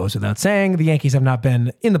 goes without saying, the Yankees have not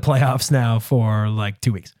been in the playoffs now for like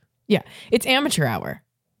 2 weeks? Yeah. It's amateur hour.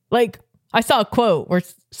 Like, I saw a quote where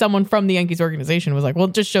someone from the Yankees organization was like, well,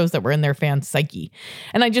 it just shows that we're in their fans' psyche.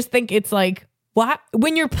 And I just think it's like, what?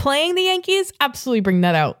 When you're playing the Yankees, absolutely bring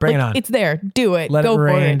that out. Bring like, it on. It's there. Do it. Let Go it for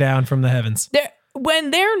rain it. down from the heavens.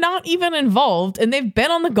 When they're not even involved and they've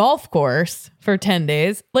been on the golf course for 10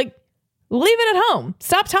 days, like, leave it at home.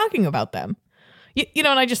 Stop talking about them. And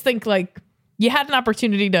I just think like you had an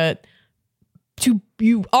opportunity to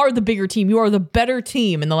you are the bigger team. You are the better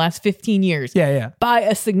team in the last 15 years. Yeah. By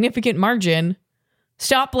a significant margin.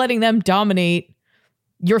 Stop letting them dominate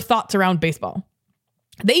your thoughts around baseball.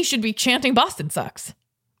 They should be chanting Boston sucks.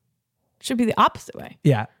 Should be the opposite way.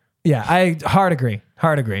 Yeah. I hard agree.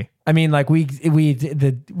 I mean, like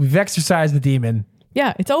we've exercised the demon.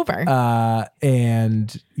 Yeah, it's over.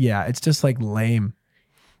 And yeah, it's just like lame.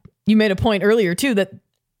 You made a point earlier too that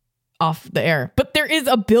off the air, but there is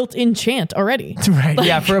a built-in chant already. Right.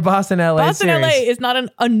 Yeah. For a Boston LA Boston series. LA is not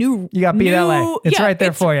a new. You got beat LA. It's right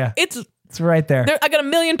there for you. It's right there. I got a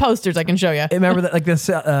million posters I can show you. Remember that, like the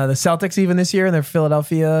Celtics even this year in their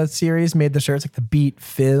Philadelphia series made the shirts like the beat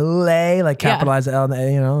Philly, like capitalize L,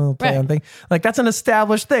 play on thing. Like that's an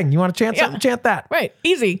established thing. You want to chant something? Chant that. Right.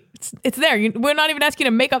 Easy. It's there. We're not even asking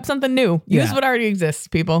you to make up something new. Use what already exists,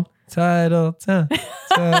 people. Title time.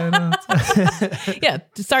 Yeah.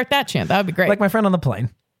 To start that chant, that would be great. Like my friend on the plane.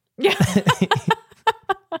 Yeah.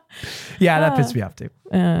 Yeah, that pissed me off too.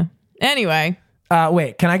 Anyway.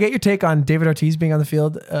 Wait, can I get your take on David Ortiz being on the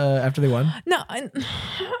field after they won? No.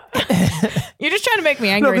 You're just trying to make me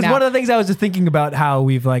No, angry because now. one of the things I was just thinking about how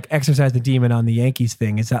we've like exercised the demon on the Yankees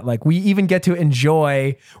thing is that like we even get to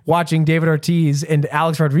enjoy watching David Ortiz and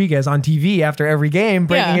Alex Rodriguez on TV after every game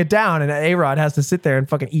breaking it down, and A-Rod has to sit there and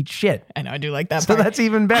fucking eat shit. I know. I do like that So part. that's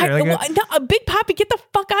even better. A Big Papi, get the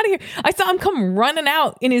fuck out of here. I saw him come running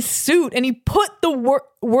out in his suit and he put the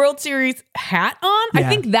World Series hat on. Yeah. I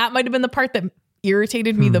think that might have been the part that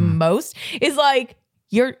irritated me the most is like,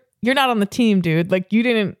 you're not on the team, dude. Like you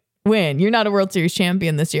didn't win. You're not a World Series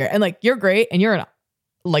champion this year. And like, you're great. And you're a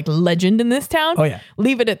like legend in this town. Oh yeah.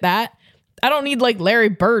 Leave it at that. I don't need like Larry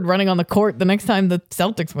Bird running on the court the next time the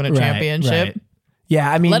Celtics win a championship. Right.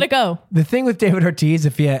 Yeah, I mean, Let it go. The thing with David Ortiz,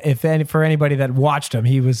 for anybody that watched him,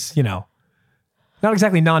 he was, not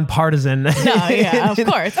exactly nonpartisan. No, yeah, of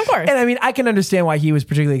course. And I mean, I can understand why he was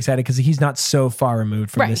particularly excited because he's not so far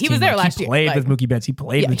removed from this He team. was there Like, last he year. played Like, with Mookie Betts. He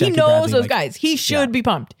played with He Jackie knows Bradley. those Like, guys. He should be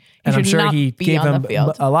pumped. He and I'm should sure not he be gave on him the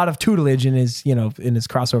field. a lot of tutelage in his, in his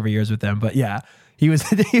crossover years with them. But yeah, he was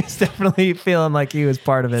definitely feeling like he was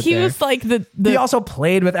part of it. He there. was like the He also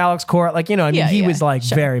played with Alex Cora. Like, he was like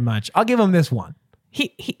very much. I'll give him this one.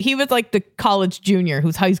 he was like the college junior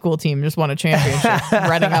whose high school team just won a championship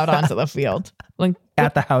running out onto the field. Like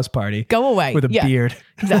At the house party. go away. With a beard.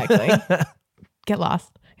 Exactly. Get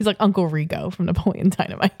lost. He's like Uncle Rico from Napoleon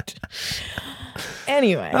Dynamite.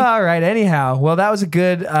 Anyway. All right. Anyhow, well, that was a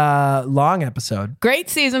good long episode. Great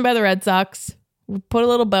season by the Red Sox. We put a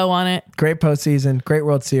little bow on it. Great postseason. Great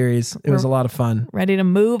World Series. It was a lot of fun. Ready to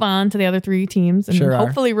move on to the other three teams and Sure are.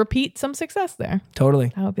 hopefully repeat some success there.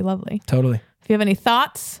 Totally. That would be lovely. Totally. If you have any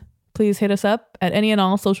thoughts, please hit us up at any and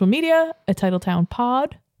all social media at Titletown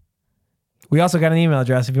Pod. We also got an email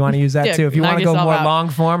address if you want to use that Yeah, too. If you want to knock go yourself more out. long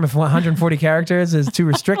form, if 140 characters is too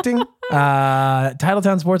restricting,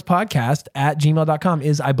 Titletown Sports Podcast at gmail.com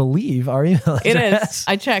is, I believe, our email address. It is.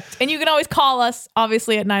 I checked. And you can always call us,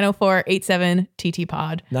 obviously, at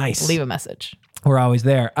 904-87-TT-POD. Nice. Leave a message. We're always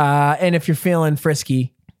there. And if you're feeling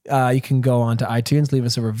frisky, you can go on to iTunes, leave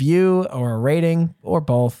us a review or a rating or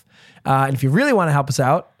both. And if you really want to help us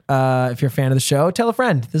out, if you're a fan of the show, tell a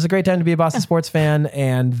friend. This is a great time to be a Boston sports fan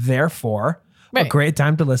and therefore a great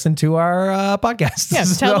time to listen to our podcast. Yeah,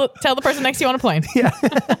 tell the person next to you on a plane. Yeah.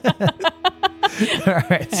 All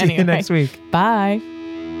right. See you next week. Bye.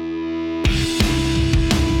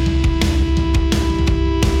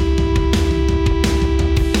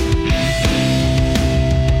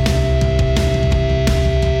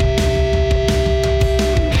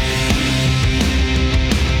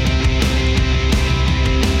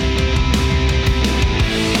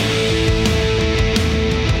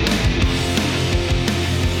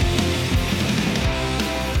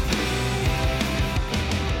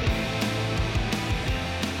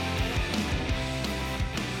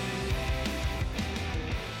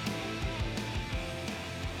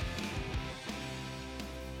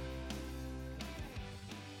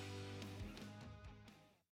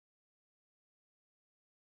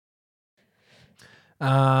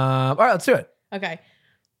 All right, let's do it. Okay.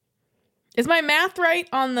 Is my math right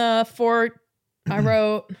on the I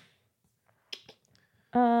wrote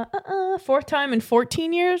fourth time in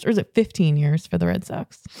 14 years, or is it 15 years for the Red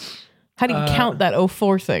Sox? How do you count that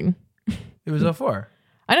 04 thing? It was 04.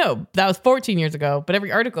 I know that was 14 years ago, but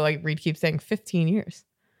every article I read keeps saying 15 years.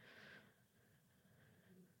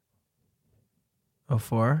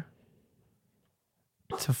 04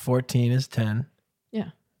 to 14 is 10. Yeah.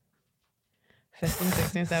 15,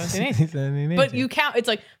 16, 17, 18. 17, 18. But you count, it's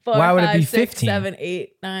like 4, Why would it 5, be 6, 15? 7,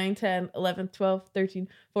 8, 9, 10, 11, 12, 13,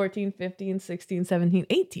 14, 15, 16, 17,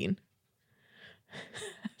 18.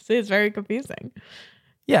 See, it's very confusing.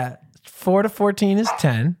 Yeah, 4 to 14 is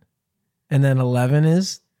 10, and then 11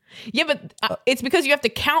 is Yeah, but it's because you have to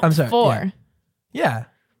count I'm sorry, 4. yeah.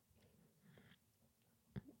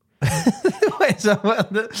 Wait, so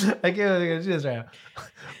I can't do this right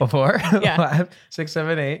now. 4, Yeah. 5, 6,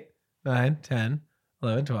 7, 8, 9, 10,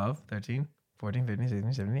 11, 12, 13, 14, 15,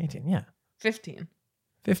 16, 17, 18. Yeah. 15.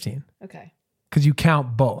 15. Okay. Because you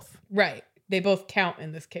count both. Right. They both count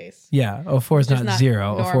in this case. Yeah. 04 is Just not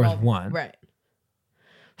 0. 04 is normal. 1. Right.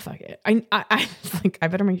 Fuck it. I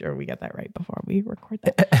better make sure we get that right before we record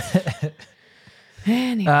that.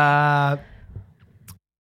 Anyway.